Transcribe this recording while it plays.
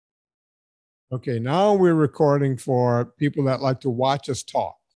Okay, now we're recording for people that like to watch us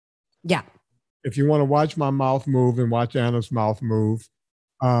talk. Yeah. If you want to watch my mouth move and watch Anna's mouth move,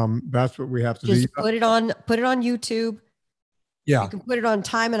 that's what we have to do. Just put it on YouTube. Yeah. You can put it on 1.5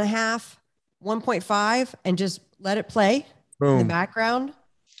 times, 1.5, and just let it play Boom. in the background.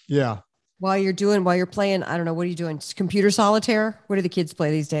 Yeah. While you're playing, I don't know, what are you doing? Computer solitaire? What do the kids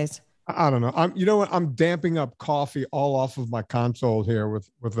play these days? I don't know. You know what? I'm damping up coffee all off of my console here with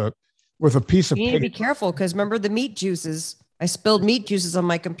a piece of paper. You need to be careful because remember the meat juices. I spilled meat juices on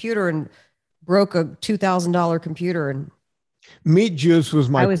my computer and broke a $2,000 computer. And meat juice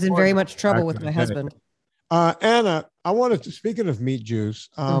was I was in very much trouble with my husband. Anna, I wanted to, speaking of meat juice,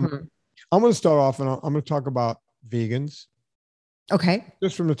 I'm going to start off and I'm going to talk about vegans. Okay.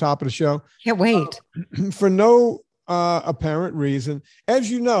 Just from the top of the show. Can't wait. For no apparent reason.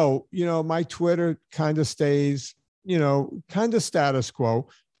 As you know, my Twitter kind of stays, kind of status quo.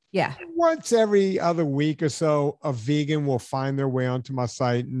 Yeah. Once every other week or so, a vegan will find their way onto my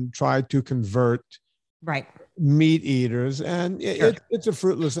site and try to convert meat eaters. And it's a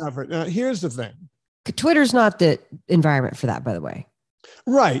fruitless effort. Now, here's the thing. Twitter's not the environment for that, by the way.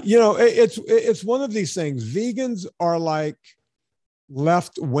 Right. It's one of these things. Vegans are like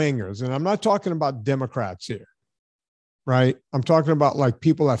left wingers. And I'm not talking about Democrats here. Right. I'm talking about like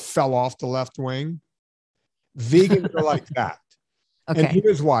people that fell off the left wing. Vegans are like that. Okay. And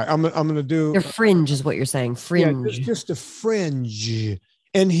here's why. I'm going to do. They're fringe is what you're saying. Fringe. Yeah, just a fringe.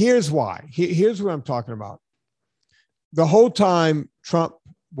 And here's why. Here's what I'm talking about. The whole time Trump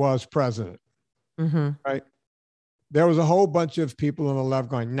was president, right? There was a whole bunch of people on the left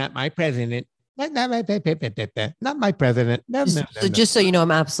going, not my president. Not my president. No. Just so you know,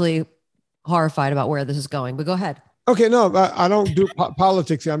 I'm absolutely horrified about where this is going, but go ahead. Okay, no, I don't do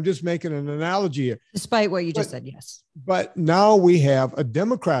politics here. I'm just making an analogy here. Despite what you just said, yes. But now we have a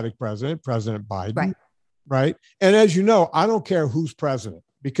Democratic president, President Biden, right? And as you know, I don't care who's president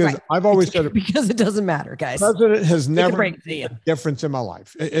because I've always said because it doesn't matter, guys. President has never made a difference in my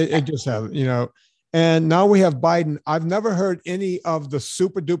life. It just hasn't, And now we have Biden. I've never heard any of the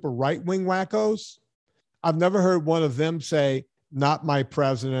super duper right wing wackos. I've never heard one of them say, "Not my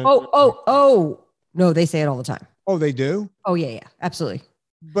president." Oh! No, they say it all the time. Oh, they do? Oh, yeah, absolutely.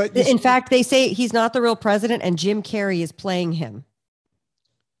 But in fact, they say he's not the real president and Jim Carrey is playing him.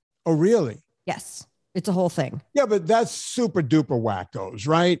 Oh, really? Yes. It's a whole thing. Yeah, but that's super duper wackos,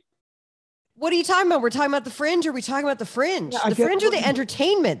 right? What are you talking about? We're talking about the fringe, or are we talking about the fringe? The fringe or the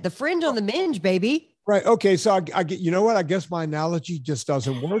entertainment? The fringe on the minge, baby. Right. Okay. So I get, you know what? I guess my analogy just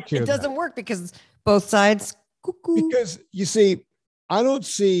doesn't work here. It doesn't work because both sides. Cuckoo. Because you see, I don't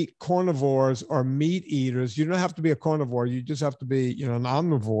see carnivores or meat eaters. You don't have to be a carnivore. You just have to be, an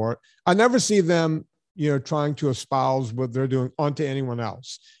omnivore. I never see them, trying to espouse what they're doing onto anyone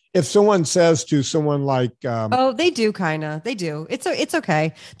else. If someone says to someone like, they do kind of, they do. It's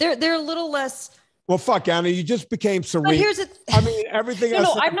okay. They're a little less. Well, fuck, Anna, you just became serene. Everything.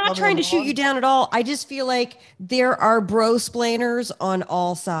 No, I'm not trying to shoot you down at all. I just feel like there are bro-splainers on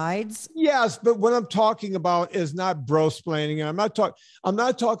all sides. Yes, but what I'm talking about is not bro-splaining. And I'm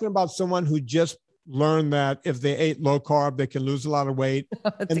not talking about someone who just learned that if they ate low carb, they can lose a lot of weight.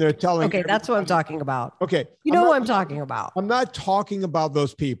 And they're telling. Okay, that's what I'm talking about. Okay. You know what I'm talking about. I'm not talking about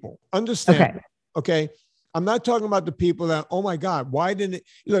those people. Understand? Okay. I'm not talking about the people that, oh my God, why didn't it?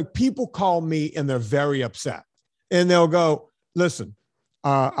 Look, people call me and they're very upset. And they'll go, listen,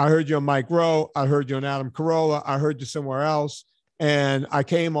 I heard you on Mike Rowe. I heard you on Adam Carolla. I heard you somewhere else. And I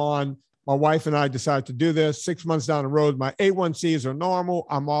came on, my wife and I decided to do this. 6 months down the road, my A1Cs are normal.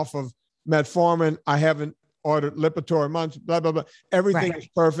 I'm off of metformin. I haven't ordered Lipitor months, blah, blah, blah. Everything is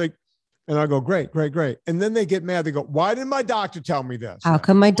perfect. And I go, great. And then they get mad. They go, why didn't my doctor tell me this? How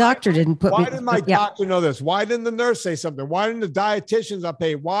come my doctor didn't put me? Why didn't my doctor know this? Why didn't the nurse say something? Why didn't the dietitians I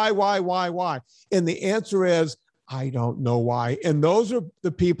pay? Why? And the answer is, I don't know why. And those are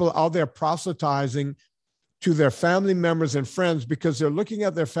the people out there proselytizing to their family members and friends because they're looking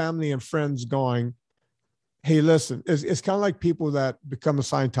at their family and friends going, hey, listen, it's kind of like people that become a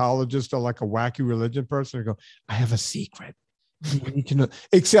Scientologist or like a wacky religion person and go, I have a secret. You need to know.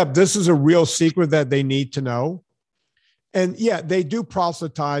 Except this is a real secret that they need to know. And yeah, they do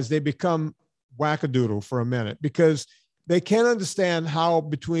proselytize. They become wackadoodle for a minute because they can't understand how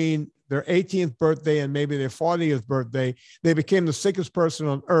between their 18th birthday and maybe their 40th birthday, they became the sickest person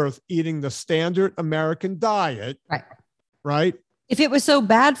on earth eating the standard American diet. Right. If it was so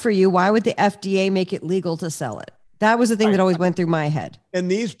bad for you, why would the FDA make it legal to sell it? That was the thing that always went through my head.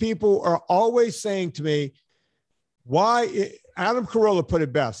 And these people are always saying to me, Adam Carolla put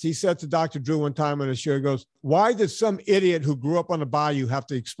it best. He said to Dr. Drew one time on his show, he goes, why did some idiot who grew up on the bayou have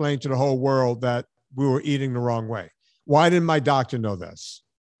to explain to the whole world that we were eating the wrong way? Why didn't my doctor know this?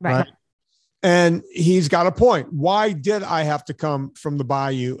 Right. And he's got a point. Why did I have to come from the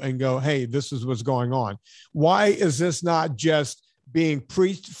bayou and go, hey, this is what's going on? Why is this not just being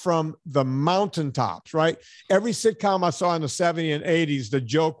preached from the mountaintops, right? Every sitcom I saw in the 70s and 80s, the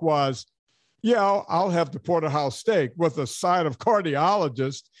joke was, yeah, I'll have the porterhouse steak with a side of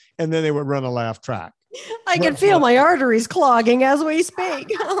cardiologist, and then they would run a laugh track. I can feel my arteries clogging as we speak.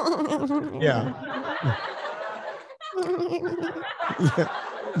 Yeah.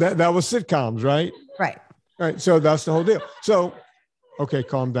 That was sitcoms, right? Right. Right. So that's the whole deal. So, okay,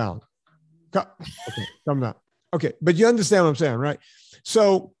 calm down. Okay, calm down. Okay, but you understand what I'm saying, right?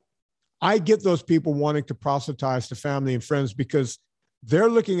 So I get those people wanting to proselytize to family and friends because they're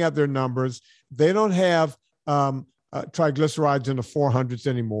looking at their numbers. They don't have triglycerides in the 400s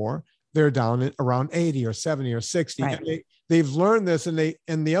anymore. They're down at around 80 or 70 or 60. Right. And they've learned this, and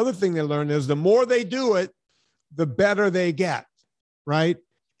the other thing they learn is the more they do it, the better they get, right?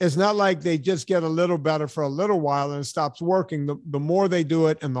 It's not like they just get a little better for a little while and it stops working. The more they do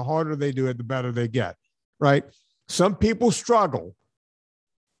it and the harder they do it, the better they get, right? Some people struggle.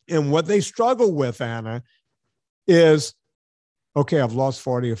 And what they struggle with, Anna, is, okay, I've lost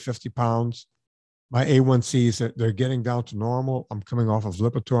 40 or 50 pounds. My A1Cs, they're getting down to normal. I'm coming off of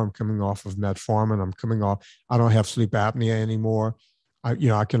Lipitor. I'm coming off of metformin. I don't have sleep apnea anymore.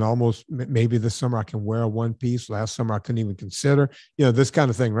 I can almost, maybe this summer I can wear a one piece. Last summer I couldn't even consider, this kind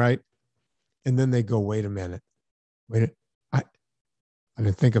of thing, right? And then they go, wait a minute. I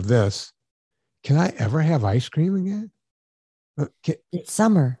didn't think of this. Can I ever have ice cream again? It's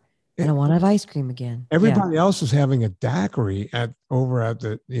summer. And I want to have ice cream again. Everybody else is having a daiquiri over at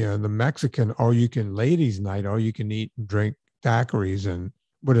the the Mexican all-you-can-ladies night, all you can eat and drink daiquiris and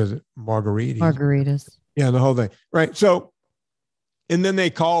what is it, margaritas. Yeah, the whole thing, right? So, and then they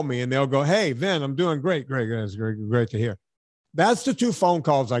call me and they'll go, "Hey, Vin, I'm doing great. It's great to hear." That's the 2 phone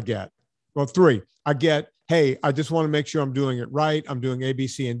calls I get. Well, 3. I get, "Hey, I just want to make sure I'm doing it right. I'm doing A, B,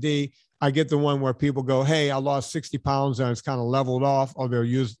 C, and D." I get the one where people go, "Hey, I lost 60 pounds and it's kind of leveled off," or they'll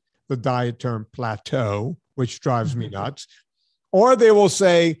use the diet term plateau, which drives me nuts. Or they will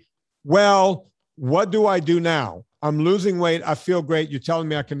say, "Well, what do I do now? I'm losing weight. I feel great. You're telling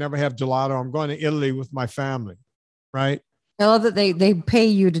me I can never have gelato. I'm going to Italy with my family," right? I love that they pay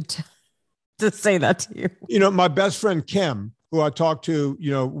you to say that to you. My best friend, Kim, who I talk to,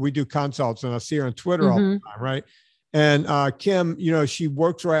 we do consults and I see her on Twitter all the time, right? And Kim, she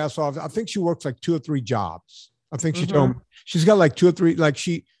works her ass off. I think she works like 2 or 3 jobs. I think she told me she's got like 2 or 3,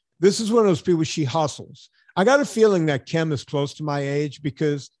 this is one of those people, she hustles. I got a feeling that Kim is close to my age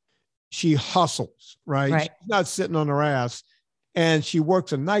because she hustles, right? She's not sitting on her ass, and she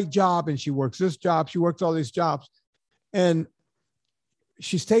works a night job and she works this job. She works all these jobs, and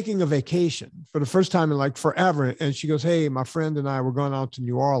she's taking a vacation for the first time in like forever. And she goes, "Hey, my friend and I, we're going out to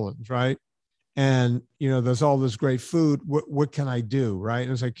New Orleans, right? And, there's all this great food. What can I do?" Right.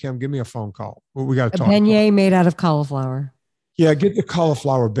 And it's like, "Kim, give me a phone call. We got to talk." A beignet made out of cauliflower. Yeah, get the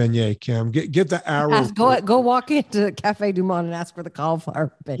cauliflower beignet, Kim. Get the arrow. Go walk into Cafe Du Monde and ask for the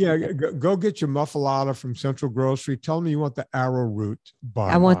cauliflower beignet. Yeah, go get your muffalata from Central Grocery. Tell them you want the arrowroot bun.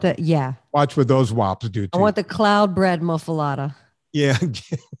 I want Watch what those wops do. I want the cloud bread muffalata. Yeah.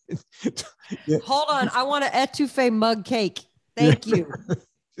 Hold on. I want an etouffee mug cake. Thank you.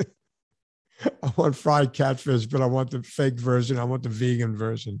 I want fried catfish, but I want the fake version. I want the vegan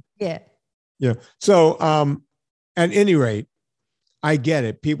version. Yeah. Yeah. So, at any rate, I get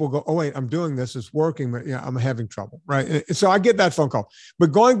it. People go, "Oh, wait, I'm doing this. It's working, but I'm having trouble." Right. So I get that phone call.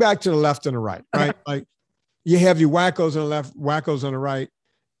 But going back to the left and the right, right? Like you have your wackos on the left, wackos on the right.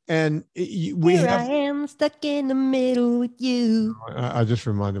 And I am stuck in the middle with you. I just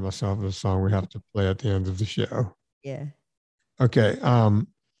reminded myself of a song we have to play at the end of the show. Yeah. Okay.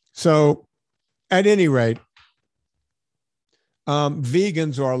 So at any rate,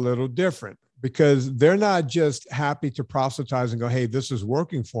 vegans are a little different because they're not just happy to proselytize and go, "Hey, this is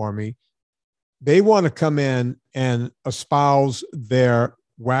working for me." They want to come in and espouse their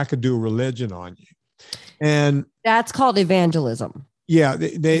wackadoo religion on you. And that's called evangelism. Yeah.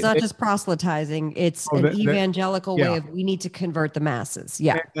 It's not just proselytizing. It's an evangelical way of, we need to convert the masses.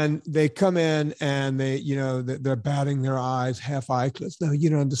 Yeah. And they come in and they're batting their eyes, half eyelids. "No, you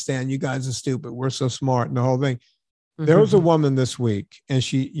don't understand. You guys are stupid. We're so smart," and the whole thing. There was a woman this week, and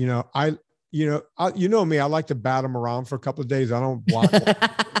she, me, I like to bat them around for a couple of days. I don't block.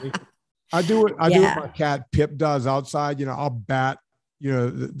 I do it. Do what my cat Pip does outside. I'll bat,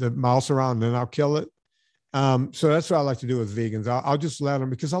 the mouse around and then I'll kill it. So that's what I like to do with vegans. I'll just let them,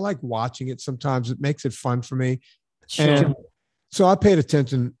 because I like watching it. Sometimes it makes it fun for me. Sure. And so I paid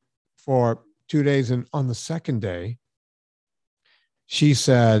attention for 2 days. And on the second day, she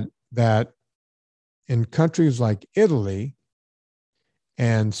said that in countries like Italy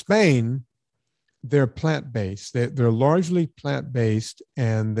and Spain, they're plant-based. They're largely plant-based,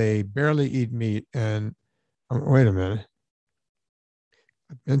 and they barely eat meat. And wait a minute.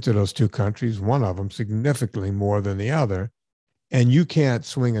 I've been to those two countries, one of them significantly more than the other. And you can't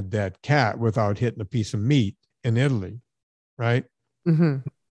swing a dead cat without hitting a piece of meat in Italy, right? Mm-hmm.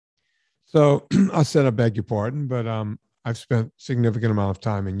 So I said, I beg your pardon, but I've spent significant amount of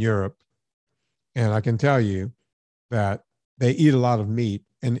time in Europe. And I can tell you that they eat a lot of meat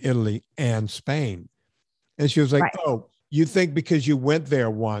in Italy and Spain. And she was like, right. Oh, you think because you went there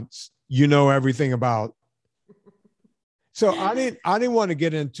once, you know everything about. So I didn't want to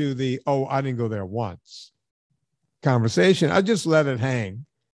get into the, oh, I didn't go there once conversation. I just let it hang,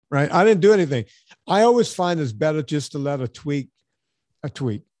 right? I didn't do anything. I always find it's better just to let a tweet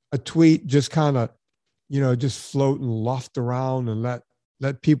just kind of, just float and loft around and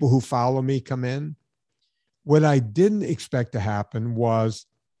let people who follow me come in. What I didn't expect to happen was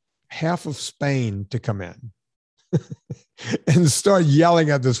half of Spain to come in and start yelling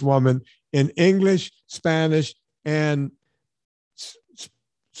at this woman in English, Spanish, and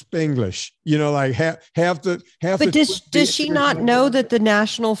Spanglish, like half the. But does she not know that the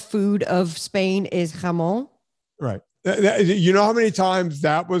national food of Spain is jamón? Right. You know how many times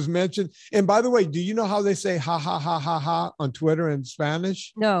that was mentioned? And by the way, do you know how they say ha ha ha ha ha on Twitter in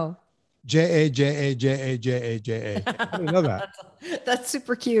Spanish? No. J-A-J-A-J-A-J-A-J-A. I didn't know that. That's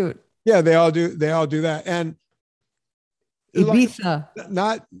super cute. Yeah, they all do that. And Ibiza.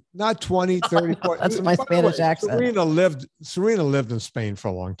 Like, not 20, 30, 40. That's my Spanish accent. Serena lived in Spain for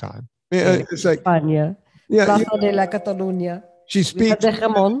a long time. It's like España. Plaza de la Cataluña. She speaks.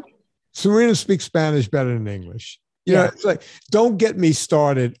 Serena speaks Spanish better than English. It's like, don't get me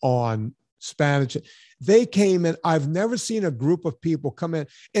started on Spanish. They came in. I've never seen a group of people come in.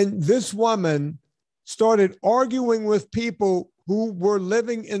 And this woman started arguing with people who were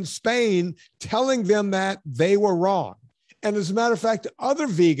living in Spain, telling them that they were wrong. And as a matter of fact, other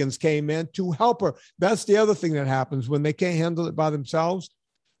vegans came in to help her. That's the other thing that happens when they can't handle it by themselves.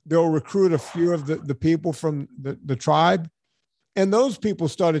 They'll recruit a few of the people from the tribe. And those people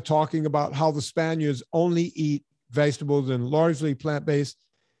started talking about how the Spaniards only eat vegetables and largely plant-based.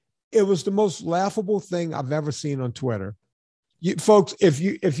 It was the most laughable thing I've ever seen on Twitter. Folks, if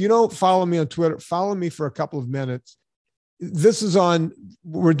you don't follow me on Twitter, follow me for a couple of minutes.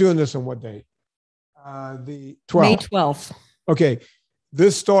 We're doing this on what day? The 12th. May 12th. Okay.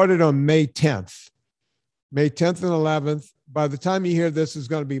 This started on May 10th. May 10th and 11th. By the time you hear this, is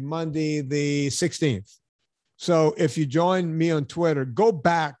going to be Monday, the 16th. So if you join me on Twitter, go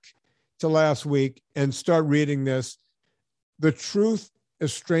back to last week and start reading this. The truth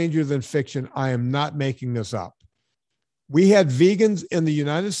is stranger than fiction. I am not making this up. We had vegans in the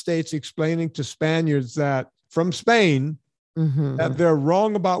United States explaining to Spaniards from Spain, that they're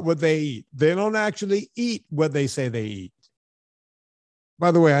wrong about what they eat. They don't actually eat what they say they eat.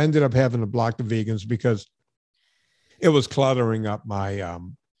 By the way, I ended up having to block the vegans because it was cluttering up my.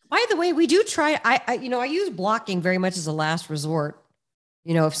 By the way, we do try. I use blocking very much as a last resort.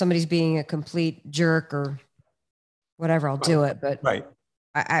 If somebody's being a complete jerk or whatever, I'll do it. But right.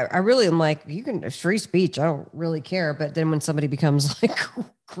 I really am like, you can free speech. I don't really care. But then when somebody becomes like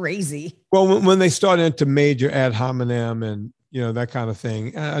crazy. Well, when they start into major ad hominem and, that kind of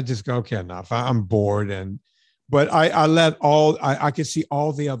thing, I just go, okay, enough. I'm bored. But I can see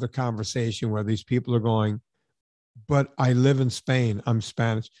all the other conversation where these people are going, but I live in Spain. I'm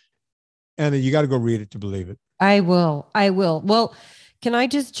Spanish. And you got to go read it to believe it. I will. Well, can I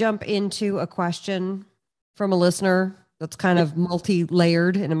just jump into a question from a listener that's kind of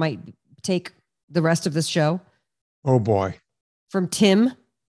multi-layered and it might take the rest of this show? Oh boy. From Tim.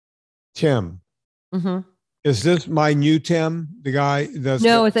 Mm-hmm. Is this my new Tim? The guy that's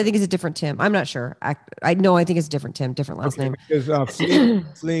I think it's a different Tim. I'm not sure. I know. I think it's a different Tim, different last name. Because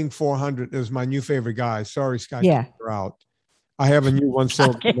Fleeing 400 is my new favorite guy. Sorry, Sky. Yeah. You're out. I have a new one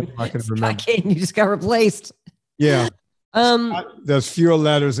syllable. I can remember. You just got replaced. Yeah. There's fewer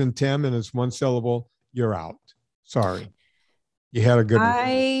letters in Tim, and it's one syllable. You're out. Sorry. You had a good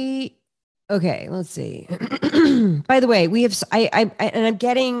one. Okay, let's see. By the way, we have,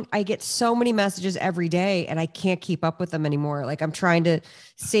 I get so many messages every day and I can't keep up with them anymore. Like I'm trying to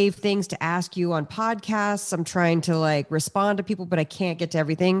save things to ask you on podcasts. I'm trying to respond to people, but I can't get to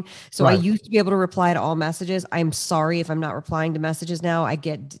everything. So right. I used to be able to reply to all messages. I'm sorry if I'm not replying to messages now. I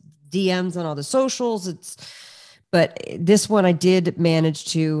get DMs on all the socials. But this one I did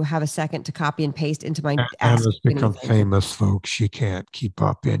manage to have a second to copy and paste into my Ask Anna's become Vinny thing. famous, folks. She can't keep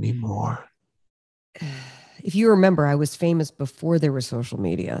up anymore. If you remember, I was famous before there was social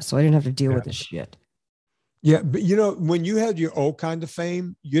media, so I didn't have to deal with this shit. Yeah, but you know, when you had your old kind of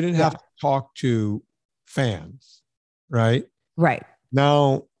fame, you didn't have to talk to fans, right? Right.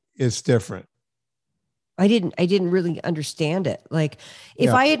 Now it's different. I didn't really understand it. Like,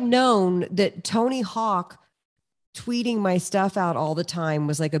 if I had known that Tony Hawk tweeting my stuff out all the time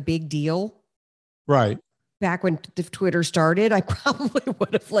was like a big deal, right? Back when the Twitter started, I probably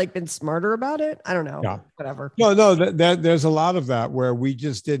would have like been smarter about it. I don't know. Yeah. Whatever. No, there's a lot of that where we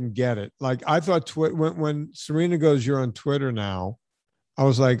just didn't get it. Like I thought when Serena goes, "You're on Twitter now," I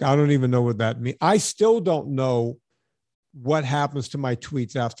was like, I don't even know what that means. I still don't know what happens to my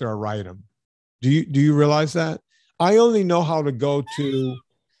tweets after I write them. Do you realize that? I only know how to go to.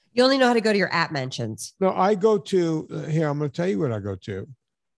 You only know how to go to your app mentions. No, I go to here. I'm going to tell you what I go to.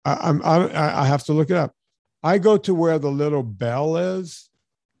 I have to look it up. I go to where the little bell is.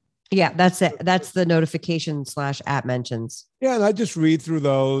 Yeah, that's it. That's the notification / app mentions. Yeah, and I just read through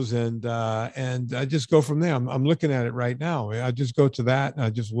those and I just go from there. I'm looking at it right now. I just go to that and I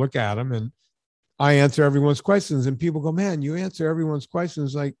just look at them and I answer everyone's questions. And people go, "Man, you answer everyone's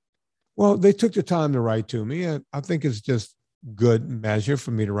questions." Like, well, they took the time to write to me. And I think it's just good measure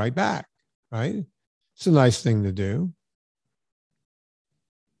for me to write back, right? It's a nice thing to do.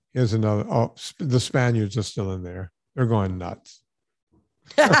 Here's another. Oh, the Spaniards are still in there. They're going nuts.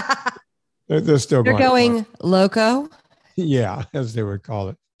 they're still They're going loco. Yeah, as they would call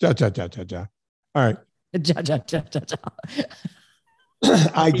it. Ja, ja, ja, ja, ja. All right. Ja, ja, ja, ja, ja.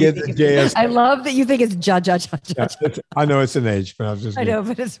 I get the JS. I love that you think it's ja, ja, ja, ja, ja. I know it's an age, but I was just. I know,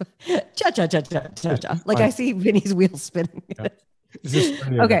 but it's ja, ja, ja, ja, ja, ja. Like I see Vinny's wheels spinning. Yeah.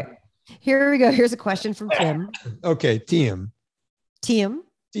 Okay, here we go. Here's a question from Tim. Okay, Tim. He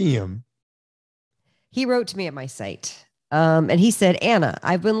wrote to me at my site. And he said, "Anna,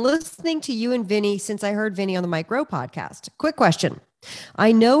 I've been listening to you and Vinny since I heard Vinny on the Mike Rowe podcast. Quick question.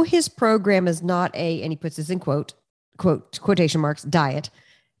 I know his program is not a," and he puts this in quotation marks, "diet,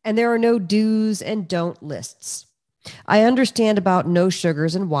 and there are no do's and don't lists. I understand about no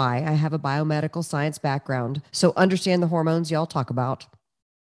sugars and why. I have a biomedical science background, so understand the hormones y'all talk about.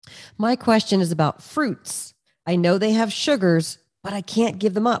 My question is about fruits. I know they have sugars, but I can't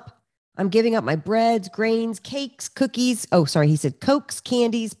give them up. I'm giving up my breads, grains, cakes, cookies. Oh, sorry. He said Cokes,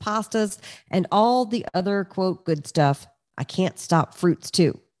 candies, pastas, and all the other, quote, good stuff. I can't stop fruits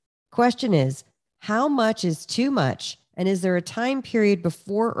too. Question is, how much is too much? And is there a time period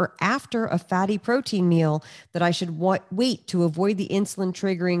before or after a fatty protein meal that I should wait to avoid the insulin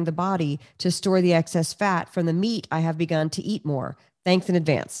triggering the body to store the excess fat from the meat I have begun to eat more? Thanks in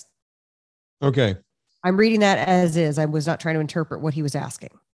advance." Okay. I'm reading that as is. I was not trying to interpret what he was asking.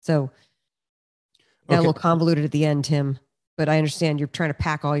 So got a little convoluted at the end, Tim, but I understand you're trying to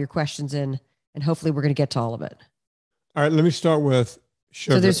pack all your questions in and hopefully we're going to get to all of it. All right. Let me start with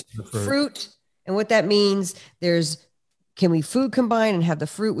sugar. So there's fruit, and what that means, can we food combine and have the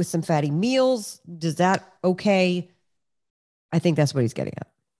fruit with some fatty meals? Does that okay? I think that's what he's getting at.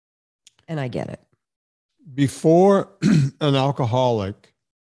 And I get it. Before an alcoholic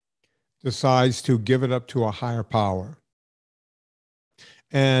decides to give it up to a higher power,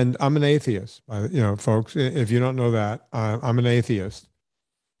 and I'm an atheist, folks, if you don't know that, I'm an atheist.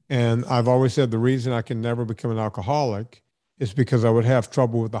 And I've always said the reason I can never become an alcoholic is because I would have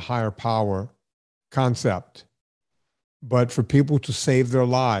trouble with the higher power concept. But for people to save their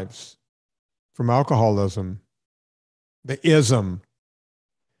lives from alcoholism, the ism,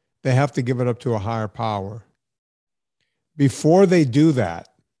 they have to give it up to a higher power. Before they do that,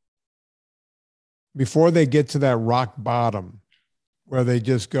 before they get to that rock bottom where they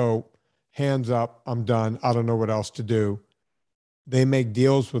just go, hands up, I'm done, I don't know what else to do, they make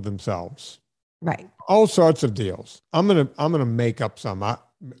deals with themselves. Right. All sorts of deals. I'm gonna make up some.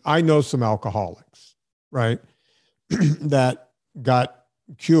 I know some alcoholics, right, that got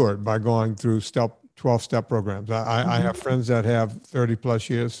cured by going through 12-step programs. I have friends that have 30 plus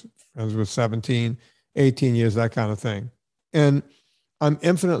years, friends with 17, 18 years, that kind of thing. And I'm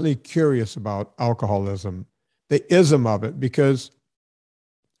infinitely curious about alcoholism, the ism of it, because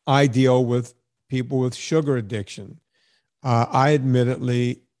I deal with people with sugar addiction. I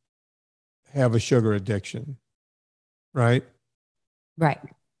admittedly have a sugar addiction, right? Right.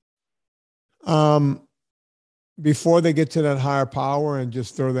 Before they get to that higher power and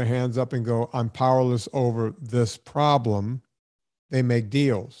just throw their hands up and go, I'm powerless over this problem, they make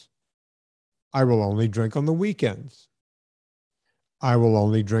deals. I will only drink on the weekends. I will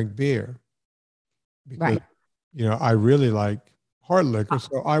only drink beer because, Right. I really like hard liquor.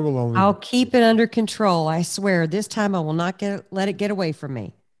 So I will only, I'll keep it under control. I swear this time I will not let it get away from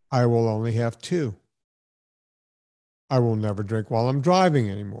me. I will only have two. I will never drink while I'm driving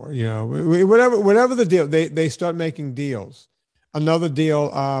anymore. Whatever the deal, they start making deals. Another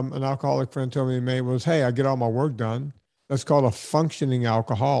deal, an alcoholic friend told me he made was, hey, I get all my work done. That's called a functioning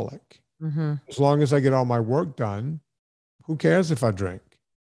alcoholic. Mm-hmm. As long as I get all my work done, who cares if I drink,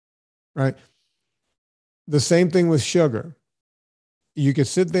 right? The same thing with sugar. You could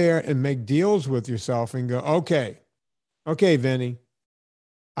sit there and make deals with yourself and go, okay, Vinny,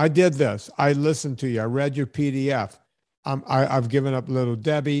 I did this. I listened to you. I read your PDF. I've given up Little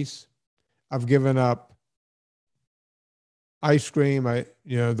Debbie's. I've given up ice cream.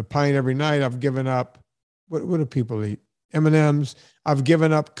 The pint every night. I've given up, what do people eat? M&Ms. I've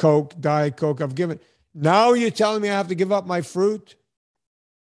given up Coke, Diet Coke. Now you're telling me I have to give up my fruit?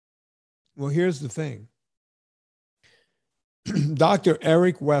 Well, here's the thing. Dr.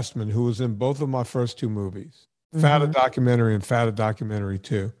 Eric Westman, who was in both of my first two movies, Fat Documentary and Fat Documentary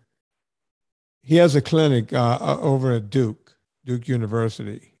 2, he has a clinic over at Duke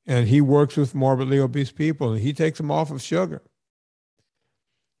University, and he works with morbidly obese people, and he takes them off of sugar.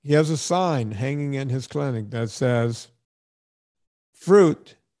 He has a sign hanging in his clinic that says,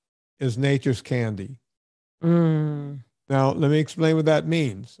 fruit is nature's candy. Mm. Now, let me explain what that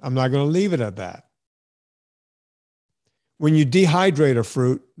means. I'm not going to leave it at that. When you dehydrate a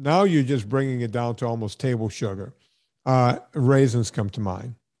fruit, now you're just bringing it down to almost table sugar. Raisins come to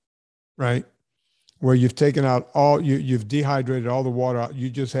mind, right? Where you've taken out you've dehydrated all the water out. You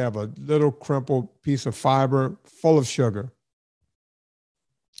just have a little crumpled piece of fiber full of sugar.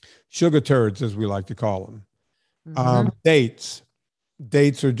 Sugar turds, as we like to call them. Mm-hmm.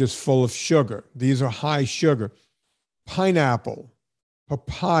 Dates are just full of sugar. These are high sugar. Pineapple,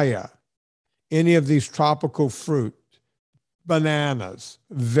 papaya, any of these tropical fruit, bananas,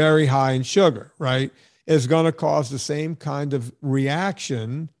 very high in sugar, right? Is going to cause the same kind of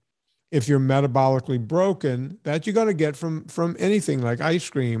reaction if you're metabolically broken that you're going to get from anything like ice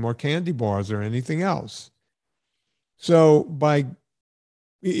cream or candy bars or anything else. So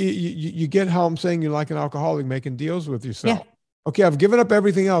you get how I'm saying you're like an alcoholic making deals with yourself. Yeah. Okay, I've given up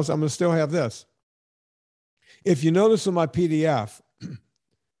everything else. I'm going to still have this. If you notice in my PDF,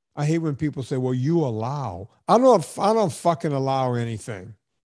 I hate when people say, well, you allow. I don't fucking allow anything.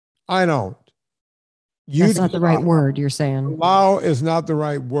 I don't. That's not the right word, you're saying. Allow is not the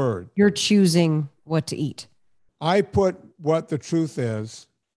right word. You're choosing what to eat. I put what the truth is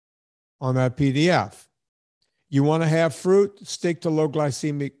on that PDF. You want to have fruit, stick to low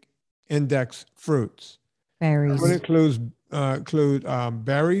glycemic index fruits. Berries. That would include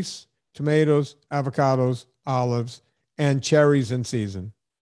berries, tomatoes, avocados, olives, and cherries in season.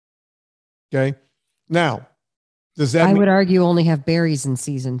 Okay. Now, does that I would argue only have berries in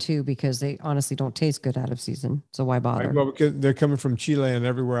season too, because they honestly don't taste good out of season. So why bother? Right, well, because they're coming from Chile and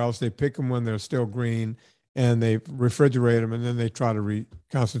everywhere else. They pick them when they're still green and they refrigerate them and then they try to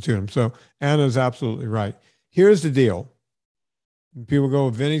reconstitute them. So Anna's absolutely right. Here's the deal. People go,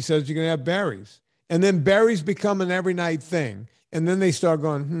 Vinny says you're going to have berries. And then berries become an every night thing. And then they start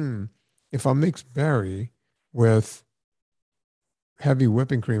going, if I mix berry with heavy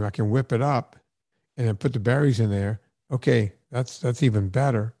whipping cream, I can whip it up and then put the berries in there. Okay, that's even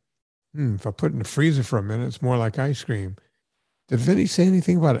better. If I put it in the freezer for a minute, it's more like ice cream. Did Vinny say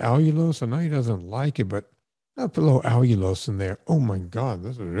anything about allulose? I know he doesn't like it, but I'll put a little allulose in there. Oh my God,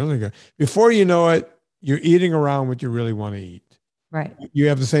 this is really good. Before you know it, you're eating around what you really want to eat. Right. You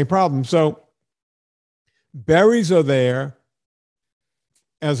have the same problem. So berries are there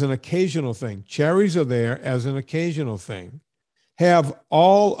as an occasional thing. Cherries are there as an occasional thing. Have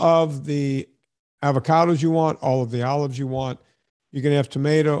all of the avocados you want, all of the olives you want. You can have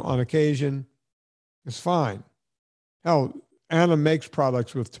tomato on occasion. It's fine. Hell, Anna makes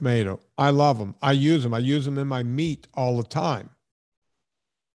products with tomato. I love them. I use them. I use them in my meat all the time.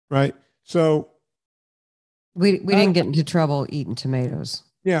 Right? So we didn't get into trouble eating tomatoes.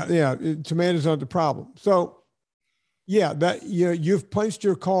 Yeah. Tomatoes aren't the problem. So yeah, that you've punched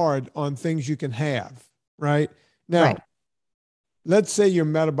your card on things you can have, right? Now, right. Let's say you're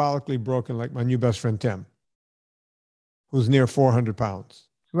metabolically broken, like my new best friend, Tim, who's near 400 pounds.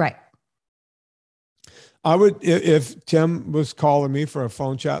 Right. I would, if Tim was calling me for a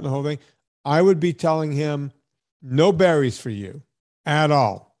phone chat and the whole thing, I would be telling him, no berries for you at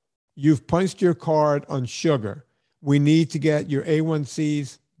all. You've punched your card on sugar. We need to get your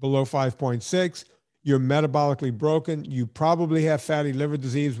A1Cs below 5.6. You're metabolically broken. You probably have fatty liver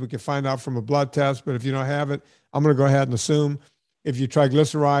disease. We can find out from a blood test, but if you don't have it, I'm going to go ahead and assume If your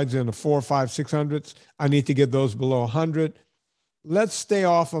triglycerides in the 4, 5, 600s, I need to get those below 100. Let's stay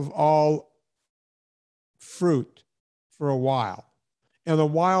off of all fruit for a while. And a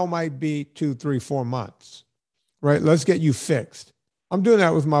while might be 2, 3, 4 months, right? Let's get you fixed. I'm doing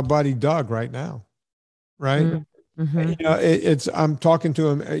that with my buddy Doug right now, right? Mm-hmm. You know, I'm talking to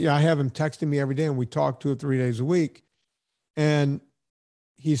him. I have him texting me every day, and we talk 2 or 3 days a week. And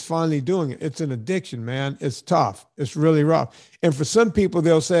he's finally doing it. It's an addiction, man. It's tough. It's really rough. And for some people,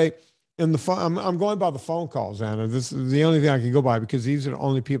 they'll say, in the phone, I'm going by the phone calls, Anna. This is the only thing I can go by because these are the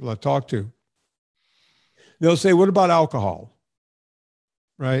only people I talk to. They'll say, what about alcohol?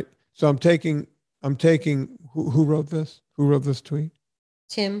 Right? So I'm taking, who wrote this? Who wrote this tweet?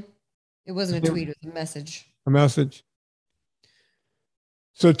 Tim. It wasn't a tweet, it was a message. A message.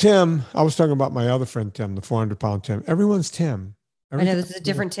 So Tim, I was talking about my other friend, Tim, the 400-pound Tim. Everyone's Tim. I know this is a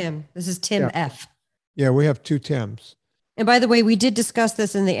different Tim. This is Tim F. Yeah, we have 2 Tims. And by the way, we did discuss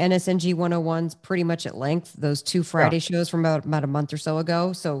this in the NSNG 101s pretty much at length, those 2 Friday shows from about a month or so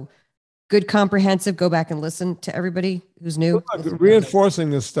ago. So good comprehensive. Go back and listen to everybody who's new. Reinforcing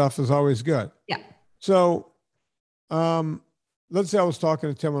this stuff is always good. Yeah. So let's say I was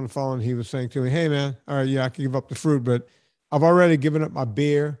talking to Tim on the phone and he was saying to me, hey, man, all right, yeah, I can give up the fruit, but I've already given up my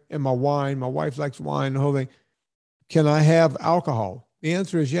beer and my wine. My wife likes wine, the whole thing. Can I have alcohol? The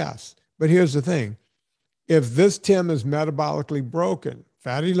answer is yes. But here's the thing. If this Tim is metabolically broken,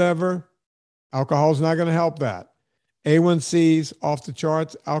 fatty liver, alcohol is not going to help that. A1C's off the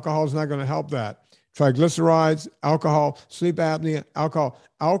charts, alcohol is not going to help that. Triglycerides, alcohol, sleep apnea, alcohol.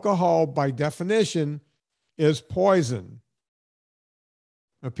 Alcohol, by definition, is poison.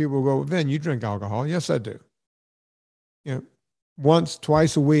 Now people will go, Vin, you drink alcohol? Yes, I do. You know, once,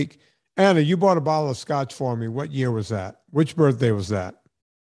 twice a week. Anna, you bought a bottle of scotch for me. What year was that? Which birthday was that?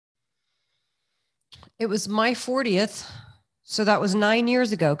 It was my 40th. So that was 9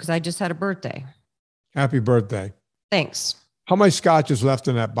 years ago because I just had a birthday. Happy birthday. Thanks. How much scotch is left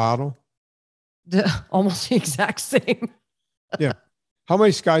in that bottle? Almost the exact same. Yeah. How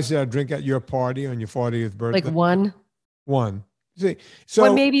many scotch did I drink at your party on your 40th birthday? Like one. See, so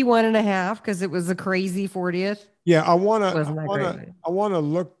well, maybe 1.5 because it was a crazy 40th. Yeah, I want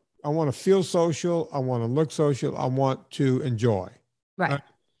to feel social. I want to look social. I want to enjoy. Right.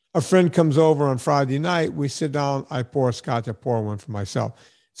 A friend comes over on Friday night. We sit down. I pour a scotch. I pour one for myself.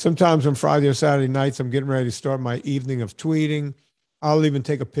 Sometimes on Friday or Saturday nights, I'm getting ready to start my evening of tweeting. I'll even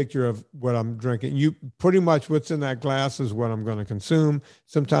take a picture of what I'm drinking. You pretty much what's in that glass is what I'm going to consume.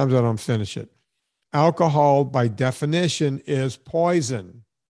 Sometimes I don't finish it. Alcohol, by definition, is poison.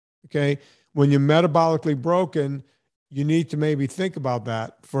 Okay. When you're metabolically broken, you need to maybe think about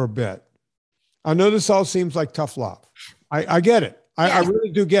that for a bit. I know this all seems like tough love. I get it. I really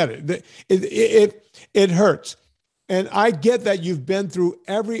do get it. It hurts. And I get that you've been through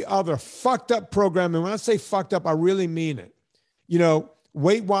every other fucked up program. And when I say fucked up, I really mean it. You know,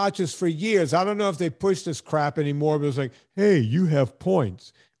 Weight Watchers for years. I don't know if they push this crap anymore, but it's like, hey, you have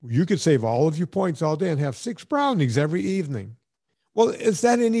points. You could save all of your points all day and have 6 brownies every evening. Well, is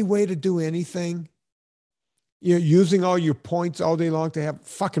that any way to do anything? You're using all your points all day long to have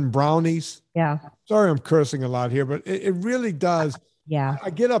fucking brownies. Yeah. Sorry, I'm cursing a lot here, but it really does. Yeah. I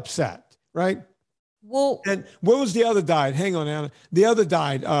get upset, right? Well, and what was the other diet? Hang on, Anna. The other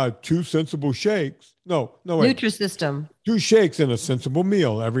diet, 2 sensible shakes. No, wait. Nutrisystem. 2 shakes and a sensible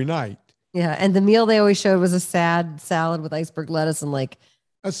meal every night. Yeah. And the meal they always showed was a sad salad with iceberg lettuce and like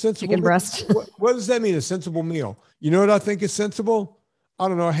a sensible chicken breast. What does that mean, a sensible meal? You know what I think is sensible? I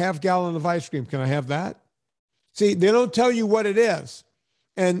don't know, a half gallon of ice cream. Can I have that? See, they don't tell you what it is.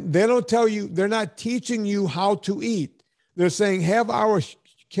 And they don't tell you, they're not teaching you how to eat. They're saying, have our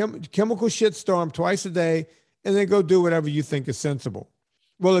chemical shitstorm twice a day and then go do whatever you think is sensible.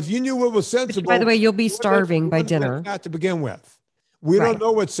 Well, if you knew what was sensible. Which, by the way, you'll be starving by dinner. Not to begin with. We don't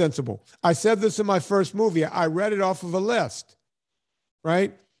know what's sensible. I said this in my first movie. I read it off of a list,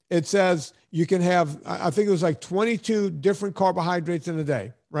 right? It says you can have, I think it was like 22 different carbohydrates in a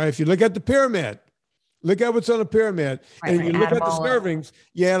day, right? If you look at the pyramid, look at what's on the pyramid, and you look at the servings,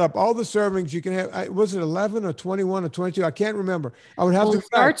 you add up all the servings you can have. Was it 11 or 21 or 22? I can't remember. I would have to. It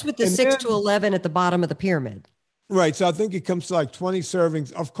starts with the 6 to 11 at the bottom of the pyramid. Right. So I think it comes to like 20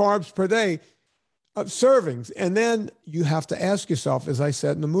 servings of carbs per day, of servings. And then you have to ask yourself, as I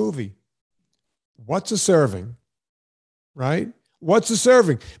said in the movie, what's a serving? Right? What's a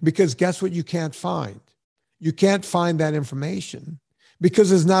serving? Because guess what you can't find? You can't find that information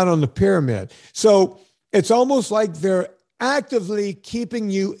because it's not on the pyramid. So it's almost like they're actively keeping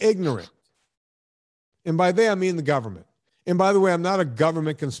you ignorant. And by they, I mean the government. And by the way, I'm not a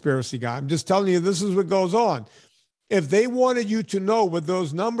government conspiracy guy. I'm just telling you this is what goes on. If they wanted you to know what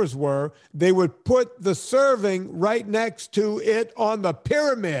those numbers were, they would put the serving right next to it on the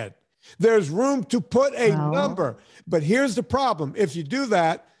pyramid. There's room to put a number. But here's the problem. If you do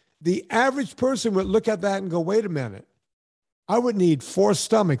that, the average person would look at that and go, wait a minute. I would need 4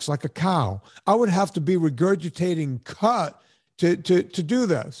 stomachs like a cow. I would have to be regurgitating cud to do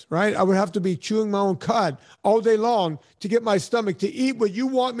this, right? I would have to be chewing my own cud all day long to get my stomach to eat what you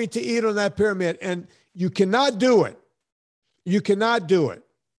want me to eat on that pyramid. And you cannot do it. You cannot do it.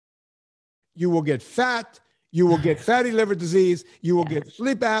 You will get fat. You will get fatty liver disease. You will get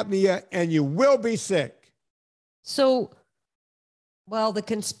sleep apnea, and you will be sick. So, well, the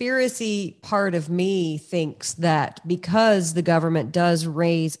conspiracy part of me thinks that because the government does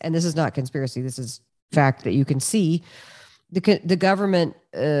raise, and this is not conspiracy, this is fact that you can see, the government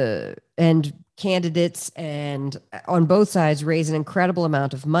and candidates and on both sides raise an incredible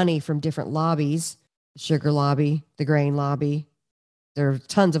amount of money from different lobbies, the sugar lobby, the grain lobby. There are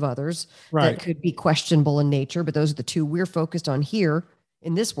tons of others that could be questionable in nature, but those are the 2 we're focused on here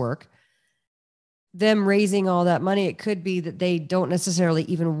in this work. Them raising all that money, it could be that they don't necessarily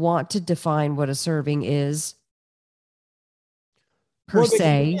even want to define what a serving is per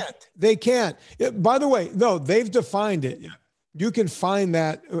se. They can't. By the way, no, they've defined it. You can find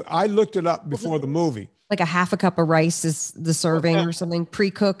that. I looked it up before the movie. Like a half a cup of rice is the serving or something,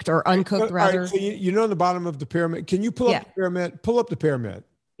 pre-cooked or uncooked rather. Right, so you know, on the bottom of the pyramid, can you pull up the pyramid? Pull up the pyramid.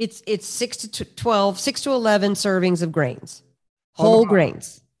 It's 6 to 12, 6 to 11 servings of grains, whole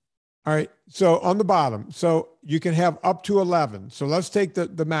grains. All right. So on the bottom, so you can have up to 11. So let's take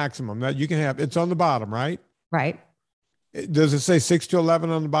the maximum that you can have. It's on the bottom, right? Right. Does it say 6 to 11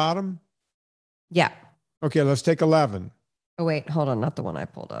 on the bottom? Yeah. Okay. Let's take 11. Oh, wait, hold on. Not the one I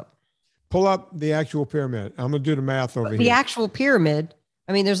pulled up. Pull up the actual pyramid. I'm going to do the math over here. The actual pyramid.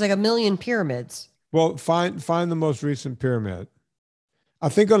 I mean, there's like a million pyramids. Well, find the most recent pyramid. I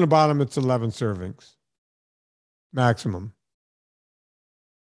think on the bottom, it's 11 servings. Maximum.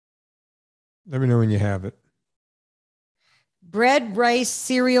 Let me know when you have it. Bread, rice,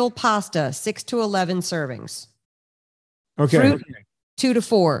 cereal, pasta, 6 to 11 servings. Okay. Fruit, 2 to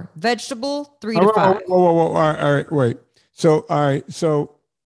 4. Vegetable, 3 to 5. Whoa. All right, wait. So, all right. So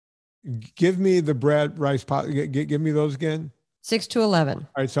give me the bread, rice, pasta. Give me those again. 6 to 11. All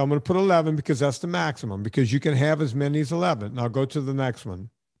right. So I'm going to put 11 because that's the maximum, because you can have as many as 11. Now go to the next one.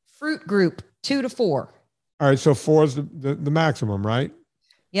 Fruit group, 2 to 4. All right. So 4 is the maximum, right?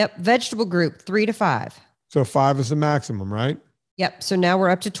 Yep. Vegetable group, 3 to 5. So 5 is the maximum, right? Yep. So now we're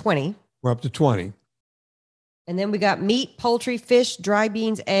up to 20. We're up to 20. And then we got meat, poultry, fish, dry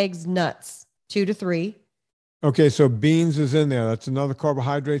beans, eggs, nuts, 2 to 3. Okay. So beans is in there. That's another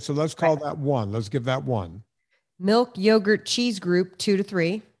carbohydrate. So let's call that 1. Let's give that 1. Milk, yogurt, cheese group, 2 to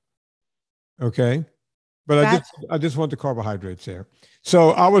 3. Okay. But I just want the carbohydrates there.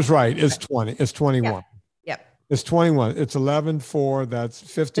 So I was right. It's 20. It's 21. Yep. It's 21. It's 11, 4. That's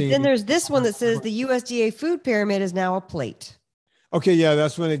 15. But then there's this one that says the USDA food pyramid is now a plate. Okay. Yeah.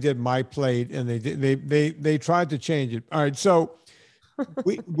 That's when they did my plate, and they tried to change it. All right. So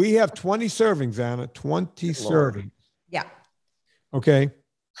we have 20 servings, Anna, 20 servings. Yeah. Okay.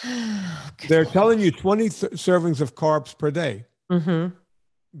 They're telling you 20 servings of carbs per day,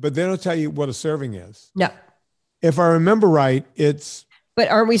 but they don't tell you what a serving is. No. If I remember right, it's. But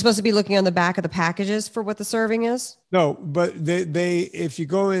aren't we supposed to be looking on the back of the packages for what the serving is? No, but if you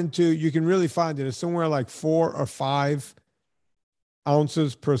go into, you can really find it. It's somewhere like 4 or 5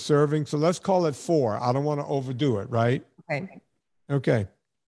 ounces per serving. So let's call it 4. I don't want to overdo it, right? Okay.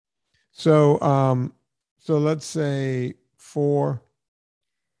 So let's say 4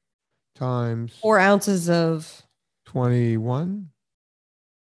 times 4 ounces of 21.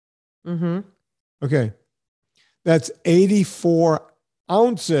 Okay. That's 84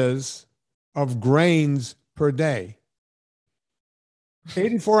 ounces of grains per day.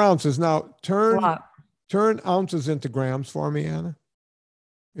 84 ounces. Now turn ounces into grams for me, Anna.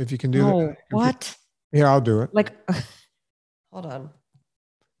 If you can do that. What? Here, I'll do it. Like, hold on.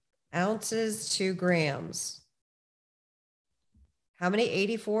 Ounces to grams. How many?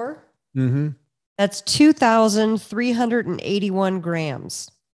 84? That's 2,381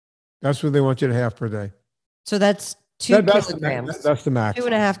 grams. That's what they want you to have per day. So that's 2 kilograms. That's the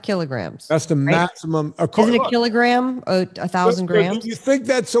maximum. 2.5 kilograms. That's the maximum. Isn't a kilogram 1,000 grams? Do you think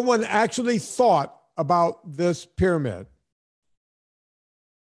that someone actually thought about this pyramid?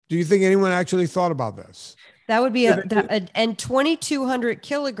 Do you think anyone actually thought about this? That would be and 2,200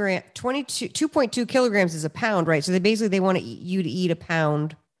 kilogram, 2.2 kilograms is a pound, right? So they want you to eat a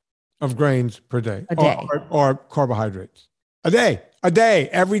pound of grains per day, a day, or carbohydrates a day,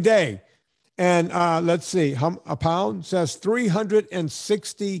 every day. And let's see, a pound says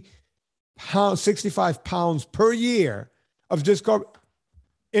 360 pounds, 65 pounds per year of just carb.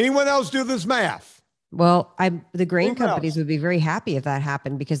 Anyone else do this math? Well, the grain companies would be very happy if that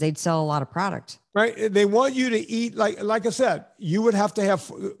happened because they'd sell a lot of product. Right. They want you to eat, like I said, you would have to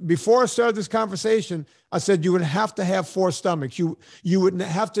have, before I started this conversation, I said you would have to have 4 stomachs. You wouldn't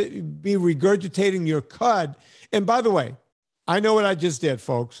have to be regurgitating your cud. And by the way, I know what I just did,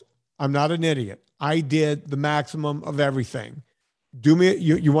 folks. I'm not an idiot. I did the maximum of everything. Do me,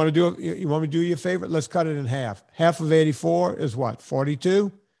 you want to do it? You want me to do you a favor? Let's cut it in half. Half of 84 is what?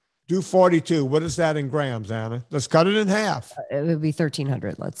 42? Do 42. What is that in grams, Anna? Let's cut it in half. It would be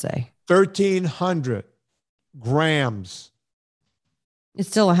 1,300, let's say. 1,300 grams. It's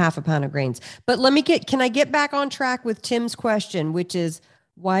still a half a pound of grains. But can I get back on track with Tim's question, which is,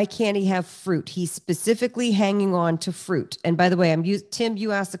 why can't he have fruit? He's specifically hanging on to fruit. And by the way, Tim,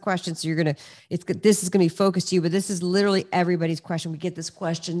 you asked the question, so this is going to be focused to you, but this is literally everybody's question. We get this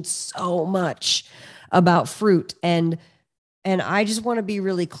question so much about fruit. And I just want to be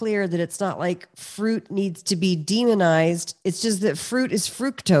really clear that it's not like fruit needs to be demonized. It's just that fruit is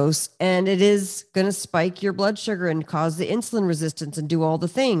fructose, and it is going to spike your blood sugar and cause the insulin resistance and do all the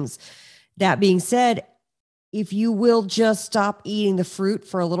things. That being said, if you will just stop eating the fruit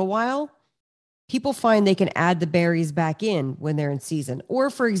for a little while, people find they can add the berries back in when they're in season. Or,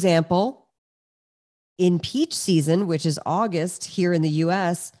 for example, in peach season, which is August here in the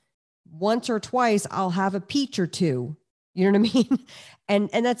US, once or twice I'll have a peach or two. You know what I mean?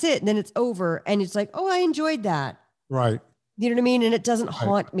 And that's it. And then it's over. And it's like, oh, I enjoyed that. Right. You know what I mean? And it doesn't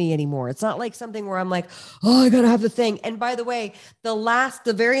haunt me anymore. It's not like something where I'm like, oh, I got to have the thing. And by the way,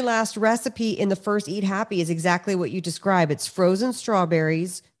 the very last recipe in the first Eat Happy is exactly what you describe. It's frozen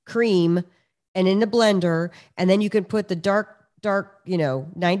strawberries, cream, and in the blender. And then you can put the dark,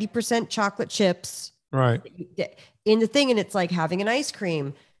 90% chocolate chips in the thing. And it's like having an ice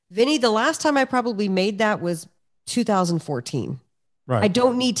cream. Vinny, the last time I probably made that was 2014. Right. I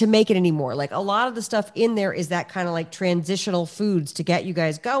don't need to make it anymore. Like, a lot of the stuff in there is that kind of like transitional foods to get you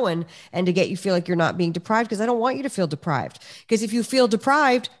guys going and to get you feel like you're not being deprived, because I don't want you to feel deprived. Because if you feel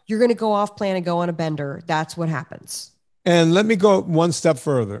deprived, you're going to go off plan and go on a bender. That's what happens. And let me go one step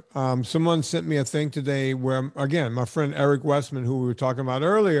further. Someone sent me a thing today where, again, my friend Eric Westman, who we were talking about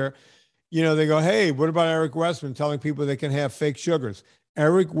earlier, they go, hey, what about Eric Westman telling people they can have fake sugars?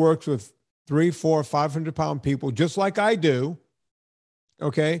 Eric works with 300, 400, 500-pound people, just like I do.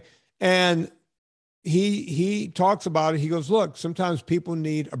 Okay. And he talks about it. He goes, look, sometimes people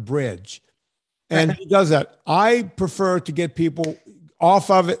need a bridge. And he does that. I prefer to get people off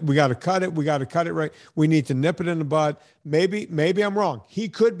of it. We got to cut it. We got to cut it right. We need to nip it in the bud. Maybe I'm wrong. He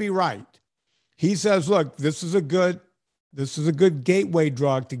could be right. He says, look, this is a good gateway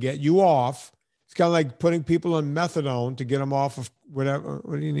drug to get you off. It's kind of like putting people on methadone to get them off of whatever.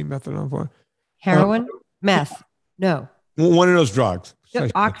 What do you need methadone for? Heroin? Meth? No. One of those drugs.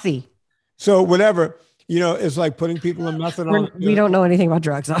 Oxy. So whatever, it's like putting people on methadone. We don't know anything about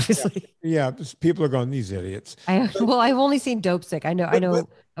drugs, obviously. Yeah. People are going, these idiots. I've only seen Dope Sick. I know about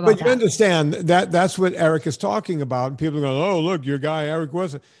but you understand that's what Eric is talking about. And people are going, oh, look, your guy, Eric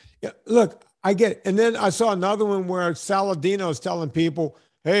wasn't. Yeah, look, I get it. And then I saw another one where Saladino is telling people,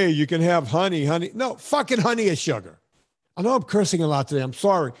 hey, you can have honey. No, fucking honey is sugar. I know I'm cursing a lot today. I'm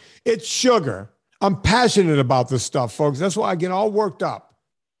sorry. It's sugar. I'm passionate about this stuff, folks. That's why I get all worked up.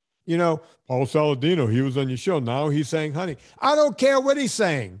 Paul Saladino, he was on your show. Now he's saying honey. I don't care what he's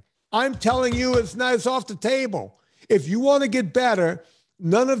saying. I'm telling you, it's off the table. If you want to get better,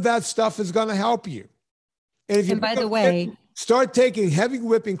 none of that stuff is going to help you. And by the way, start taking heavy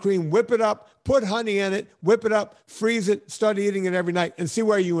whipping cream, whip it up, put honey in it, whip it up, freeze it, start eating it every night, and see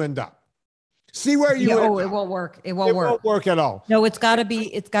where you end up. See where you end up. It won't work. It won't work at all. No, it's got to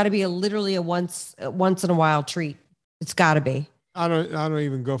be literally a once in a while treat. It's got to be. I don't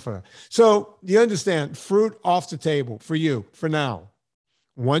even go for that. So you understand, fruit off the table for you for now.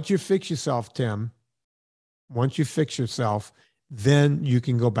 Once you fix yourself, Tim, then you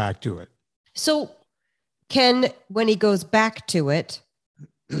can go back to it. So when he goes back to it,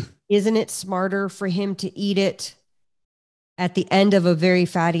 isn't it smarter for him to eat it at the end of a very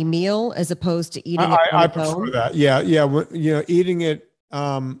fatty meal as opposed to eating it on its own? I prefer that. Yeah.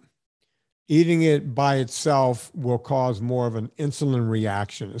 Eating it by itself will cause more of an insulin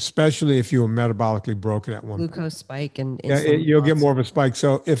reaction, especially if you were metabolically broken at one point. Glucose spike and insulin. You'll get more of a spike.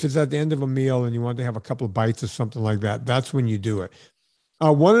 So if it's at the end of a meal and you want to have a couple of bites or something like that, that's when you do it.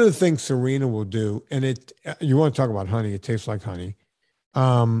 One of the things Serena will do, and you want to talk about honey, it tastes like honey.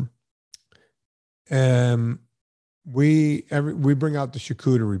 We bring out the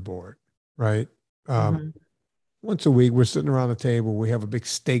charcuterie board, right? Mm-hmm. Once a week, we're sitting around the table. We have a big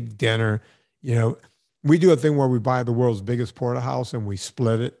steak dinner. You know, we do a thing where we buy the world's biggest porterhouse and we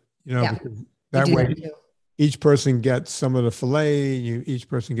split it, you know, Yeah, because we that do way that too. each person gets some of the filet, each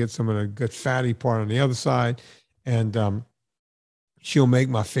person gets some of the good fatty part on the other side. And she'll make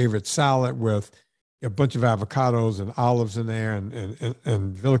my favorite salad with a bunch of avocados and olives in there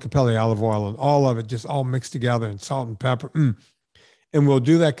and Villa Cappelli olive oil and all of it just all mixed together and salt and pepper. And we'll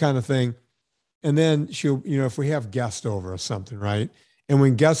do that kind of thing. And then she'll, you know, if we have guests over or something, right? And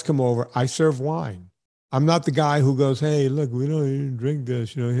when guests come over, I serve wine. I'm not the guy who goes, hey, look, we don't even drink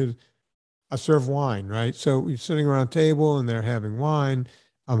this, you know, I serve wine, right? So we're sitting around a table and they're having wine.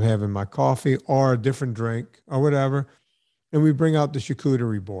 I'm having my coffee or a different drink or whatever. And we bring out the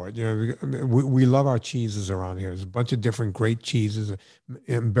charcuterie board. You know, we love our cheeses around here. There's a bunch of different great cheeses,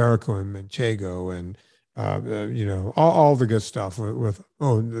 Iberico and Manchego and, you know, all the good stuff the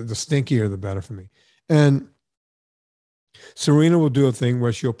stinkier, the better for me. And Serena will do a thing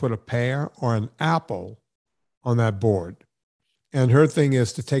where she'll put a pear or an apple on that board. And her thing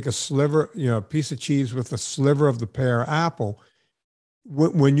is to take a sliver, you know, a piece of cheese with a sliver of the pear apple.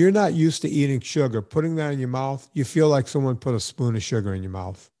 When you're not used to eating sugar, putting that in your mouth, you feel like someone put a spoon of sugar in your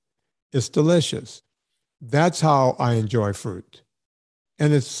mouth. It's delicious. That's how I enjoy fruit.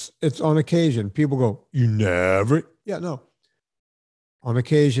 And it's on occasion. People go, you never? Yeah, no. On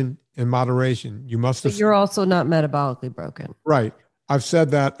occasion, in moderation. You must have. But you're also not metabolically broken. Right. I've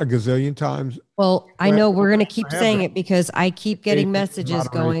said that a gazillion times. Well, I know we're going to keep saying it because I keep getting messages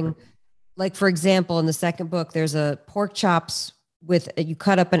going. Like, for example, in the second book, there's a pork chops with, you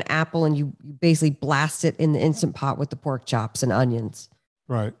cut up an apple and you basically blast it in the Instant Pot with the pork chops and onions.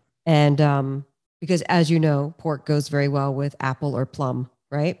 Right. And because as you know, pork goes very well with apple or plum,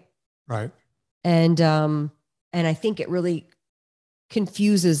 right? Right. And I think it really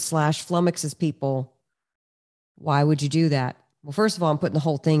confuses / flummoxes people. Why would you do that? Well, first of all, I'm putting the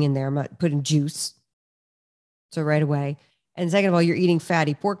whole thing in there. I'm not putting juice. So right away. And second of all, you're eating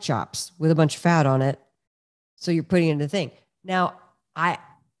fatty pork chops with a bunch of fat on it. So you're putting it in the thing. Now,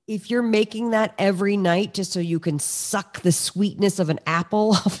 if you're making that every night just so you can suck the sweetness of an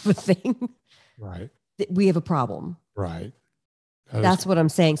apple off a thing, right, we have a problem. Right. That's what I'm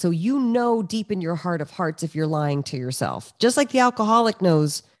saying. So you know deep in your heart of hearts if you're lying to yourself. Just like the alcoholic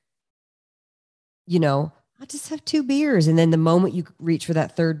knows, you know, I'll just have 2 beers. And then the moment you reach for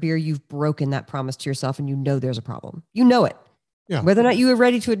that third beer, you've broken that promise to yourself and you know there's a problem. You know it. Yeah. Whether or not you are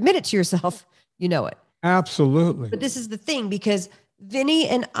ready to admit it to yourself, you know it. Absolutely. But this is the thing, because Vinnie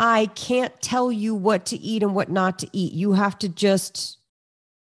and I can't tell you what to eat and what not to eat. You have to just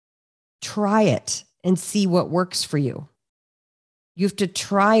try it and see what works for you. You have to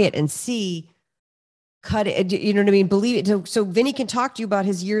try it and see, cut it. You know what I mean? Believe it. So Vinnie can talk to you about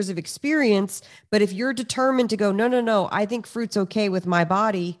his years of experience, but if you're determined to go, no, I think fruit's okay with my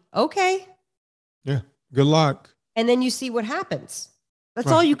body. Okay. Yeah. Good luck. And then you see what happens. That's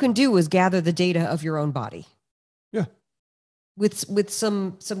Right. all you can do is gather the data of your own body. Yeah. With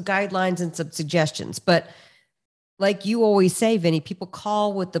some guidelines and some suggestions. But like you always say, Vinnie, people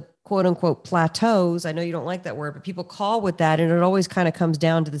call with the quote unquote plateaus. I know you don't like that word, but people call with that. And it always kind of comes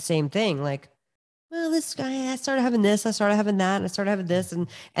down to the same thing. Like, well, this guy, I started having this, I started having that, and I started having this. And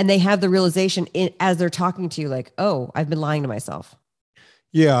they have the realization as they're talking to you, like, oh, I've been lying to myself.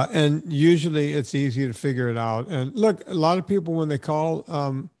 Yeah. And usually it's easy to figure it out. And look, a lot of people, when they call,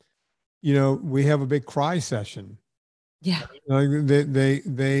 you know, we have a big cry session. Yeah. Like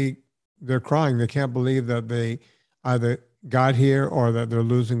they're crying. They can't believe that they either got here or that they're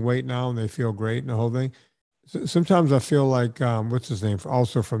losing weight now and they feel great and the whole thing. So sometimes I feel like, what's his name?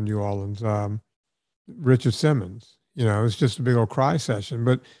 Also from New Orleans, Richard Simmons. You know, it's just a big old cry session.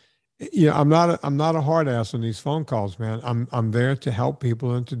 But you know, I'm not a hard ass on these phone calls, man. I'm there to help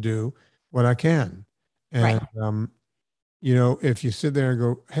people and to do what I can. And Right. you know, if you sit there and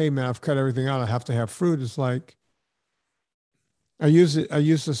go, "Hey, man, I've cut everything out. I have to have fruit," it's like I use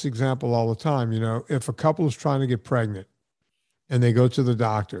this example all the time. You know, if a couple is trying to get pregnant and they go to the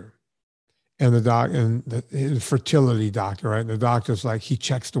doctor, and the fertility doctor, right? And the doctor's like, he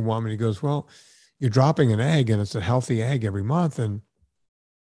checks the woman. He goes, "Well, you're dropping an egg, and it's a healthy egg every month, and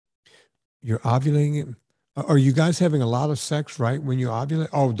you're ovulating. Are you guys having a lot of sex right when you ovulate?"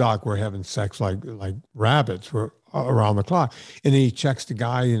 "Oh, doc, we're having sex like rabbits. We're around the clock." And then he checks the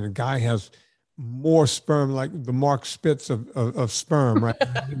guy, and the guy has more sperm, like the Mark Spitz of sperm, right?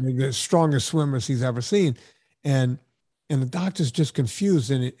 The strongest swimmers he's ever seen. And the doctor's just confused.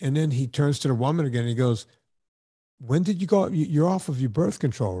 And then he turns to the woman again. And he goes, "When did you go? You're off of your birth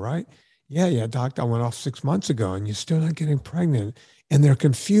control, right?" Yeah, doctor, I went off 6 months ago and you're still not getting pregnant. And they're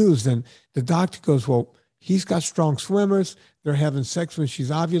confused. And the doctor goes, well, he's got strong swimmers. They're having sex when she's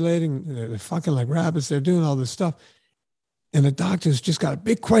ovulating. They're fucking like rabbits. They're doing all this stuff. And the doctor's just got a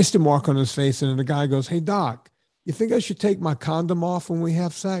big question mark on his face. And then the guy goes, hey, doc, you think I should take my condom off when we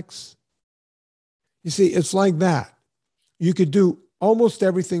have sex? You see, it's like that. You could do almost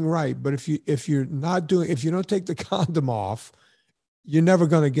everything right. But if you don't take the condom off, you're never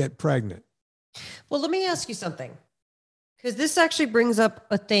going to get pregnant. Well, let me ask you something. Because this actually brings up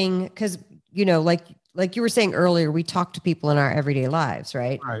a thing, because, you know, like you were saying earlier, we talk to people in our everyday lives,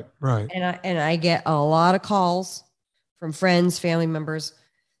 right? Right. And I get a lot of calls from friends, family members.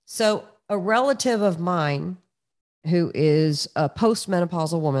 So a relative of mine who is a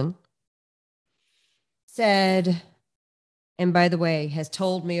postmenopausal woman said, and by the way, has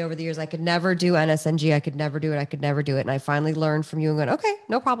told me over the years, I could never do NSNG. I could never do it. And I finally learned from you and went, okay,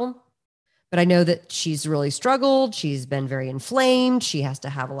 no problem. But I know that she's really struggled. She's been very inflamed. She has to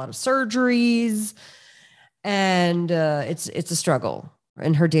have a lot of surgeries. And it's a struggle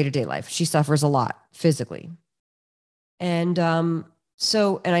in her day-to-day life. She suffers a lot physically. And and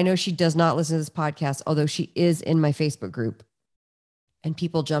I know she does not listen to this podcast, although she is in my Facebook group. And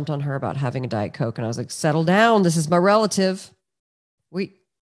people jumped on her about having a Diet Coke. And I was like, settle down. This is my relative. We're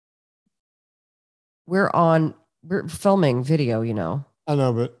filming video, you know. I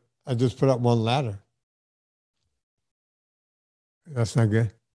know, but I just put up one ladder. That's not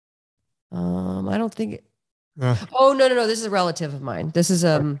good. I don't think it. Oh, no. This is a relative of mine. This is,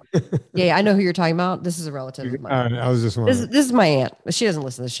 yeah, I know who you're talking about. This is a relative of mine. I was just wondering. This is my aunt. She doesn't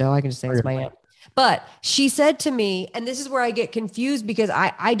listen to the show. I can just say it's my aunt. But she said to me, and this is where I get confused because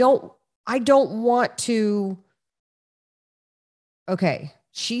I don't want to. Okay.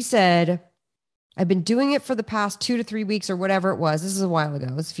 She said, I've been doing it for the past 2 to 3 weeks or whatever it was. This is a while ago.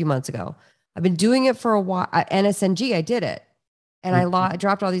 It was a few months ago. I've been doing it for a while. NSNG, I did it. And I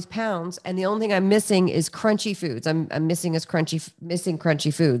dropped all these pounds. And the only thing I'm missing is crunchy foods. I'm missing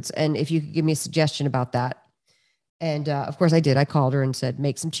crunchy foods. And if you could give me a suggestion about that. And of course I did. I called her and said,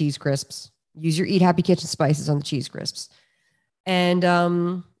 make some cheese crisps. Use your Eat Happy Kitchen spices on the cheese crisps. And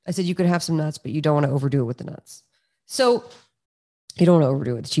I said, you could have some nuts, but you don't want to overdo it with the nuts. So you don't want to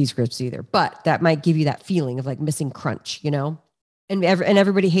overdo it with the cheese crisps either, but that might give you that feeling of like missing crunch, you know? And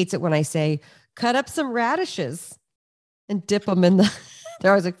everybody hates it when I say, cut up some radishes and dip them in the,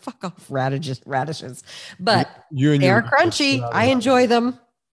 they're always like, fuck off radishes. But they're crunchy. I enjoy them.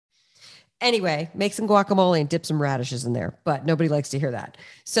 Anyway, make some guacamole and dip some radishes in there, but nobody likes to hear that.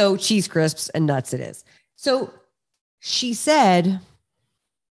 So cheese crisps and nuts it is. So she said,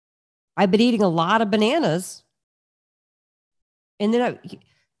 I've been eating a lot of bananas. And then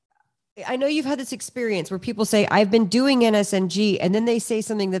I know you've had this experience where people say, I've been doing NSNG, and then they say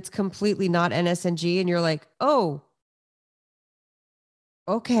something that's completely not NSNG. And you're like, oh,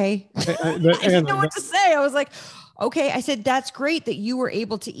 okay. I didn't know what to say. I was like, okay. I said, that's great that you were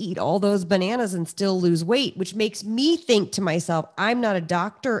able to eat all those bananas and still lose weight, which makes me think to myself, I'm not a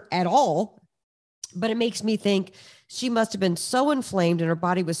doctor at all, but it makes me think she must have been so inflamed and her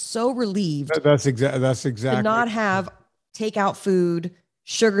body was so relieved. That's exactly. To not have takeout food,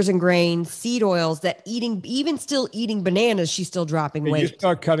 sugars and grains, seed oils, that even still eating bananas, she's still dropping weight. You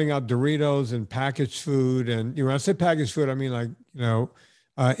start cutting out Doritos and packaged food. And when I say packaged food, I mean like,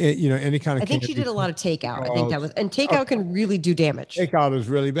 any kind of. I think she did a lot of takeout. I think that was, and takeout can really do damage. Takeout is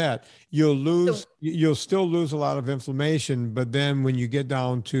really bad. You'll still lose a lot of inflammation, but then when you get it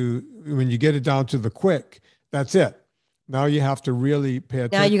down to the quick, that's it. Now you have to really pay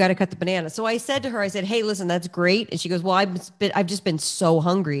attention. Now you got to cut the banana. So I said to her, hey, listen, that's great. And she goes, well, I've just been so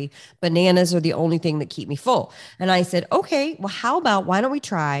hungry. Bananas are the only thing that keep me full. And I said, okay, well, why don't we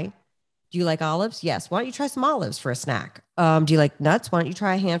try? Do you like olives? Yes. Why don't you try some olives for a snack? Do you like nuts? Why don't you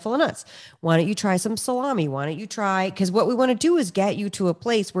try a handful of nuts? Why don't you try some salami? Why don't you try? Because what we want to do is get you to a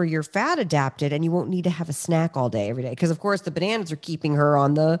place where you're fat adapted and you won't need to have a snack all day, every day. Because of course the bananas are keeping her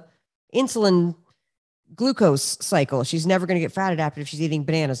on the insulin glucose cycle. She's never going to get fat adapted if she's eating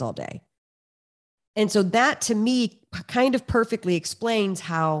bananas all day. And so that to me kind of perfectly explains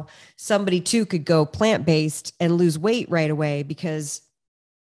how somebody too could go plant-based and lose weight right away because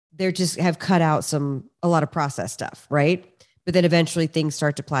they just have cut out a lot of processed stuff, right? But then eventually things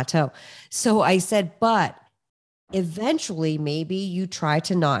start to plateau. So I said, but eventually maybe you try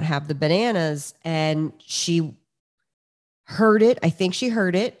to not have the bananas. And she heard it. I think she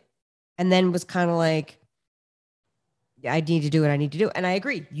heard it and then was kind of like, I need to do what I need to do. And I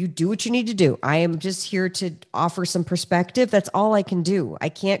agree. You do what you need to do. I am just here to offer some perspective. That's all I can do. I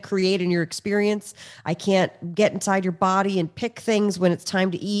can't create in your experience. I can't get inside your body and pick things when it's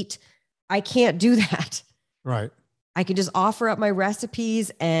time to eat. I can't do that. Right. I can just offer up my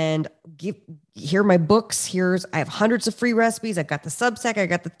recipes and here are my books. I have hundreds of free recipes. I've got the Substack. I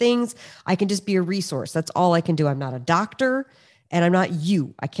got the things. I can just be a resource. That's all I can do. I'm not a doctor and I'm not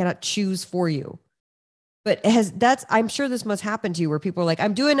you. I cannot choose for you. But I'm sure this must happen to you where people are like,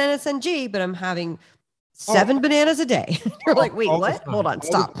 I'm doing NSNG, but I'm having 7 bananas a day. You're like, wait, what? Hold on,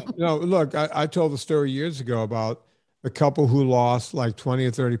 stop. Look, I told the story years ago about the couple who lost like 20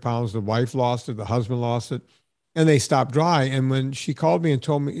 or 30 pounds. The wife lost it, the husband lost it, and they stopped dry. And when she called me and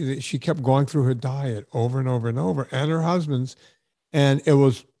told me that she kept going through her diet over and over and over, and her husband's, and it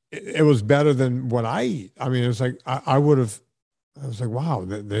was better than what I eat. I mean, it was like I was like, wow,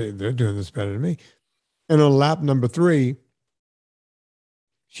 they're doing this better than me. And on lap number 3,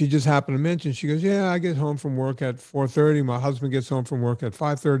 she just happened to mention, she goes, yeah, I get home from work at 4:30. My husband gets home from work at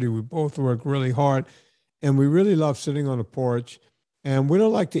 5:30. We both work really hard. And we really love sitting on the porch. And we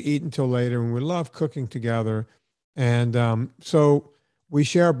don't like to eat until later. And we love cooking together. And so we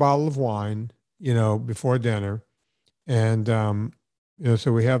share a bottle of wine, before dinner. And,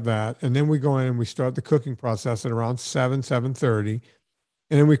 so we have that. And then we go in and we start the cooking process at around 7:30.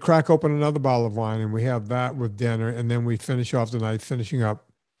 And then we crack open another bottle of wine and we have that with dinner. And then we finish off the night finishing up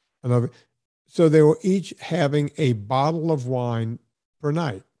another. So they were each having a bottle of wine per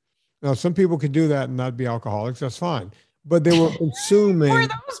night. Now, some people could do that and not be alcoholics. That's fine. But they were consuming. Who are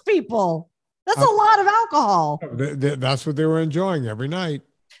those people? That's a lot of alcohol. That's what they were enjoying every night.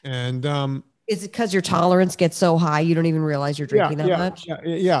 And is it because your tolerance gets so high you don't even realize you're drinking that much?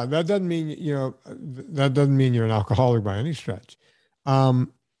 Yeah. That doesn't mean, that doesn't mean you're an alcoholic by any stretch.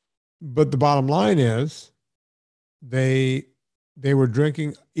 But the bottom line is they were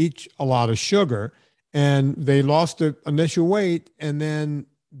drinking each a lot of sugar and they lost the initial weight. And then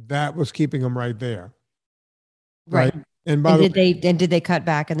that was keeping them right there. Right. And did they cut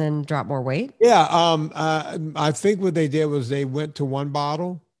back and then drop more weight? Yeah. I think what they did was they went to 1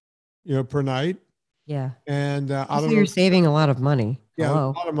 bottle, per night. Yeah. And I don't know. You're saving a lot of money. Yeah. Hello.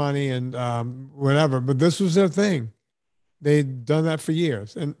 A lot of money and whatever, but this was their thing. They'd done that for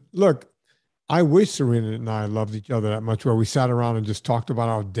years. And look, I wish Serena and I loved each other that much where we sat around and just talked about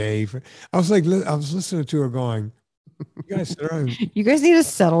our day. I was listening to her going, you guys sit around. You guys need to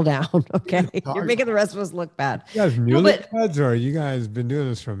settle down. Okay. You're making the rest of us look bad. You guys newlyweds or you guys been doing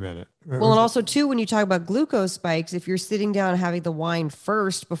this for a minute? Well, and also too, when you talk about glucose spikes, if you're sitting down and having the wine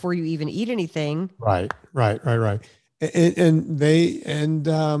first before you even eat anything. Right. And they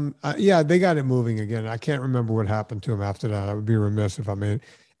got it moving again. I can't remember what happened to him after that. I would be remiss if I made it.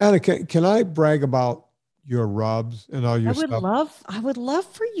 Anna, can I brag about your rubs and all your stuff? I would love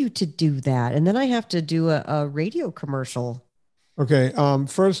for you to do that. And then I have to do a radio commercial. Okay.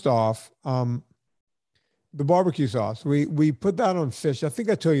 First off, the barbecue sauce. We put that on fish. I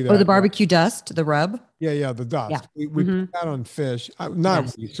think I told you that. Oh, the barbecue dust, the rub? Yeah, the dust. Yeah. We put that on fish.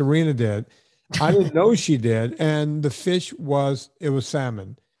 Serena did. I didn't know she did. And the fish was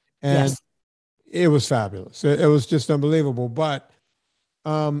salmon. And it was fabulous. It was just unbelievable. But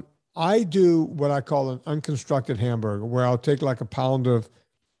I do what I call an unconstructed hamburger, where I'll take like a pound of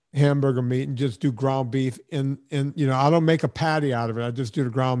hamburger meat and just do ground beef I don't make a patty out of it. I just do the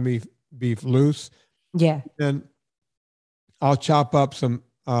ground beef loose. Yeah. And I'll chop up some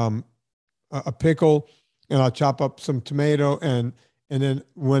a pickle and I'll chop up some tomato and then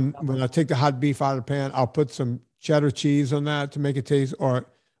when I take the hot beef out of the pan, I'll put some cheddar cheese on that to make it taste or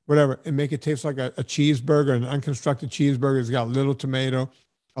whatever, and make it taste like a cheeseburger, an unconstructed cheeseburger. It's got a little tomato,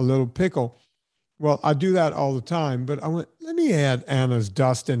 a little pickle. Well, I do that all the time, but I went, let me add Anna's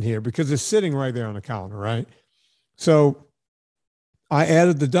dust in here because it's sitting right there on the counter, right? So I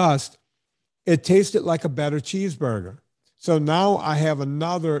added the dust. It tasted like a better cheeseburger. So now I have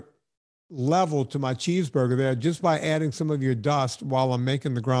another level to my cheeseburger there just by adding some of your dust while I'm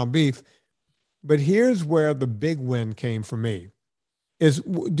making the ground beef. But here's where the big win came for me.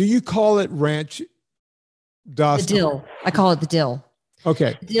 Do you call it ranch dust? The dill. I call it the dill.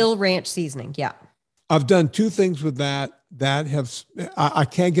 Okay. Dill ranch seasoning. Yeah. I've done 2 things with that I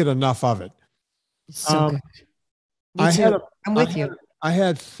can't get enough of it. It's so good. Me too. I'm with you. I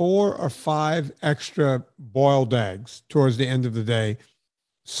had 4 or 5 extra boiled eggs towards the end of the day.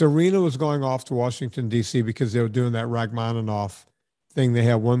 Serena was going off to Washington, D.C. because they were doing that Rachmaninoff thing. They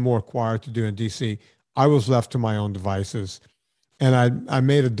had one more choir to do in D.C. I was left to my own devices. And I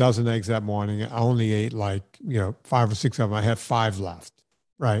made a dozen eggs that morning. I only ate 5 or 6 of them. I had 5 left,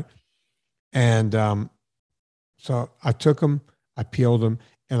 right? And so I took them, I peeled them,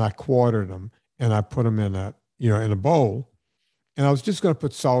 and I quartered them, and I put them in a bowl. And I was just going to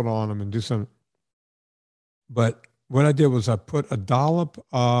put salt on them and do some. But what I did was I put a dollop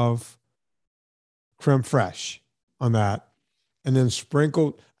of creme fraiche on that, and then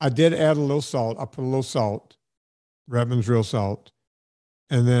sprinkled. I did add a little salt. I put a little salt, Redmond's real salt,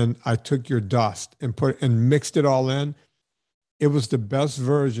 and then I took your dust and mixed it all in. It was the best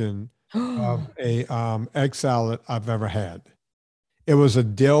version of a egg salad I've ever had. It was a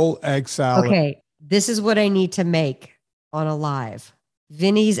dill egg salad. Okay, this is what I need to make on a live.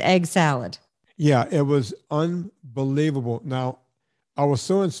 Vinnie's egg salad. Yeah, it was unbelievable. Now, I was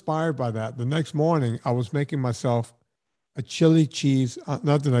so inspired by that. The next morning, I was making myself a chili cheese,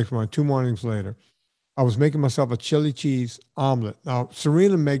 not the next morning, 2 mornings later, I was making myself a chili cheese omelet. Now,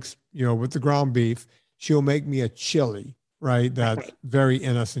 Serena makes, with the ground beef, she'll make me a chili, right? That's very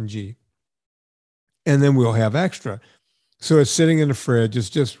NSNG. And then we'll have extra. So it's sitting in the fridge. It's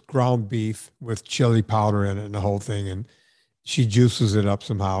just ground beef with chili powder in it and the whole thing. And she juices it up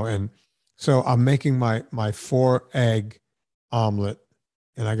somehow. And so I'm making my 4-egg omelet,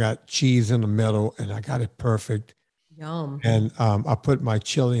 and I got cheese in the middle, and I got it perfect. Yum. And I put my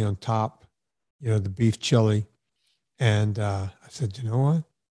chili on top, the beef chili. And I said, you know what?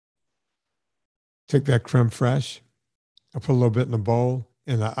 Take that creme fraiche. I put a little bit in the bowl,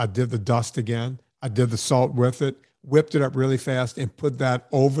 and I did the dust again. I did the salt with it, whipped it up really fast, and put that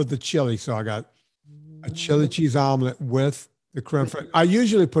over the chili. So I got a chili cheese omelet with the creme fraiche. I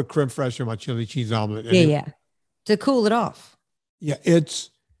usually put creme fraiche in my chili cheese omelet. Yeah. To cool it off. Yeah, it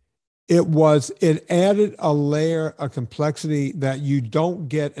added a layer of complexity that you don't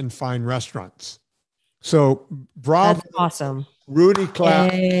get in fine restaurants. So bravo. That's awesome. Rudy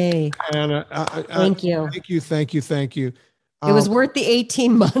clap. Hey. Anna, thank you. Thank you. It was worth the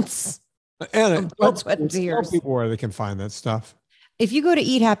 18 months. Anna, blood, sweat, and tears. Tell people where they can find that stuff. If you go to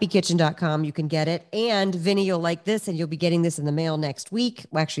eathappykitchen.com, you can get it. And Vinnie, you'll like this, and you'll be getting this in the mail next week.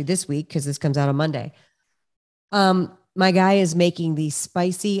 Well, actually this week, because this comes out on Monday. My guy is making the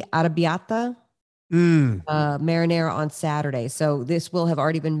spicy arrabbiata marinara on Saturday. So this will have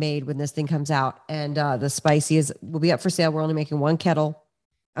already been made when this thing comes out. And the spicy will be up for sale. We're only making 1 kettle.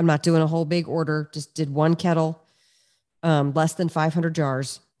 I'm not doing a whole big order. Just did 1 kettle, less than 500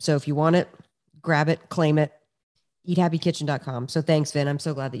 jars. So if you want it, grab it, claim it. Eathappykitchen.com. So thanks, Vin. I'm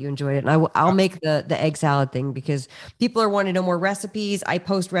so glad that you enjoyed it. And I'll make the egg salad thing because people are wanting to know more recipes. I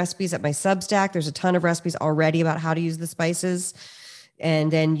post recipes at my Substack. There's a ton of recipes already about how to use the spices.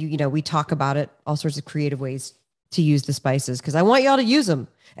 And then, we talk about it, all sorts of creative ways to use the spices because I want y'all to use them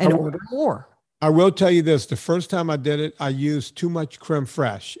and order more. I will tell you this. The first time I did it, I used too much creme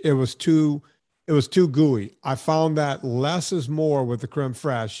fraiche. It was too gooey. I found that less is more with the creme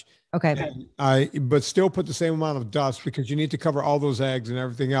fraiche. Okay. But still put the same amount of dust because you need to cover all those eggs and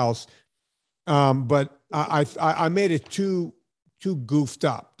everything else. But I made it too goofed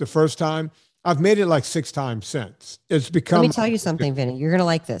up the first time. I've made it like 6 times since. It's become. Let me tell you something, Vinnie. You're gonna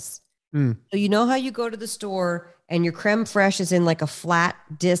like this. So you know how you go to the store and your creme fraiche is in like a flat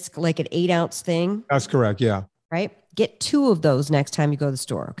disc, like an 8-ounce thing. That's correct. Yeah. Right. Get 2 of those next time you go to the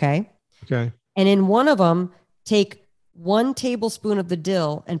store. Okay. Okay. And in one of them, take 1 tablespoon of the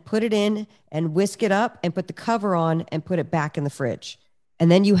dill and put it in and whisk it up and put the cover on and put it back in the fridge. And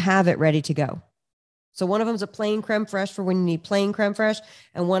then you have it ready to go. So one of them is a plain creme fraiche for when you need plain creme fraiche.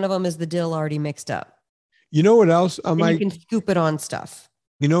 And one of them is the dill already mixed up. You know what else? You can scoop it on stuff.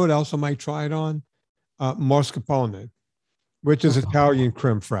 You know what else I might try it on? Mascarpone, which is Italian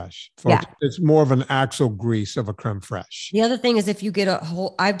creme fraiche. Folks, it's more of an axle grease of a creme fraiche. The other thing is if you get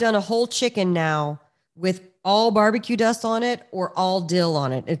I've done a whole chicken now with all barbecue dust on it or all dill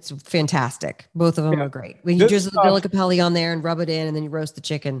on it. It's fantastic. Both of them are great. When you drizzle the Cappelli on there and rub it in and then you roast the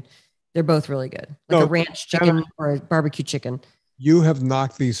chicken, they're both really good. Like a ranch chicken or a barbecue chicken. You have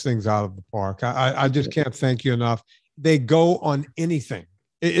knocked these things out of the park. I just can't thank you enough. They go on anything.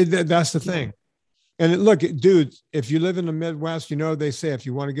 That's the thing. And look, dudes, if you live in the Midwest, they say if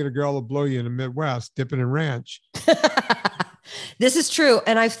you want to get a girl to blow you in the Midwest, dip it in ranch. This is true.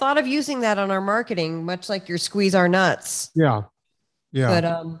 And I've thought of using that on our marketing, much like your squeeze our nuts. Yeah.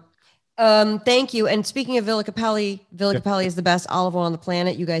 But thank you. And speaking of Villa Cappelli is the best olive oil on the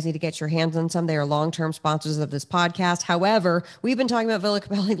planet. You guys need to get your hands on some. They are long-term sponsors of this podcast. However, we've been talking about Villa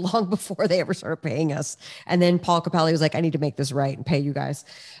Cappelli long before they ever started paying us. And then Paul Cappelli was like, I need to make this right and pay you guys.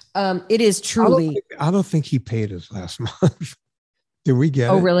 It is truly. I don't think he paid us last month. Did we get it?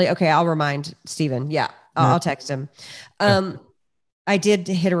 Oh, really? Okay. I'll remind Steven. Yeah. I'll text him. I did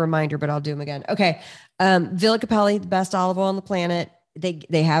hit a reminder, but I'll do them again. Okay. Villa Cappelli, the best olive oil on the planet.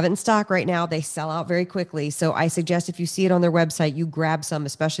 They have it in stock right now. They sell out very quickly. So I suggest if you see it on their website, you grab some,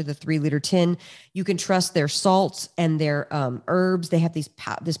 especially the 3-liter tin. You can trust their salts and their herbs. They have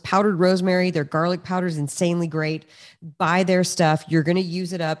this powdered rosemary. Their garlic powder is insanely great. Buy their stuff. You're going to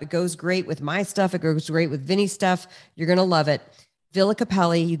use it up. It goes great with my stuff. It goes great with Vinny's stuff. You're going to love it. Villa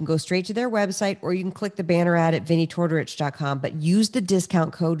Cappelli, you can go straight to their website or you can click the banner ad at VinnieTortorich.com, but use the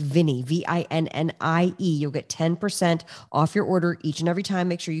discount code Vinnie, VINNIE. You'll get 10% off your order each and every time.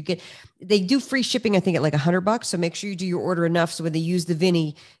 Make sure they do free shipping, I think at like $100. So make sure you do your order enough. So when they use the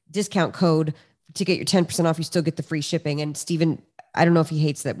Vinnie discount code to get your 10% off, you still get the free shipping. And Steven, I don't know if he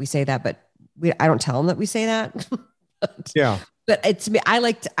hates that we say that, but I don't tell him that we say that. Yeah. But it's me. I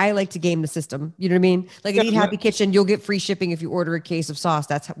like to game the system. You know what I mean? Like at Eat Happy Kitchen, you'll get free shipping if you order a case of sauce.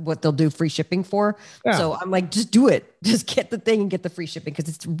 That's what they'll do free shipping for. Yeah. So I'm like, just do it. Just get the thing and get the free shipping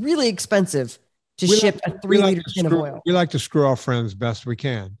because it's really expensive to ship a 3-liter tin of oil. We like to screw our friends best we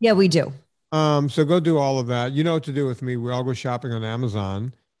can. Yeah, we do. So go do all of that. You know what to do with me. We all go shopping on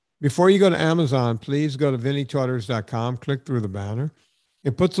Amazon. Before you go to Amazon, please go to VinnieTortorich.com, click through the banner.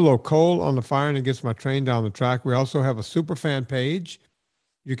 It puts a little coal on the fire and it gets my train down the track. We also have a super fan page.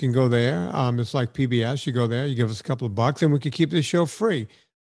 You can go there. It's like PBS. You go there, you give us a couple of bucks and we can keep this show free.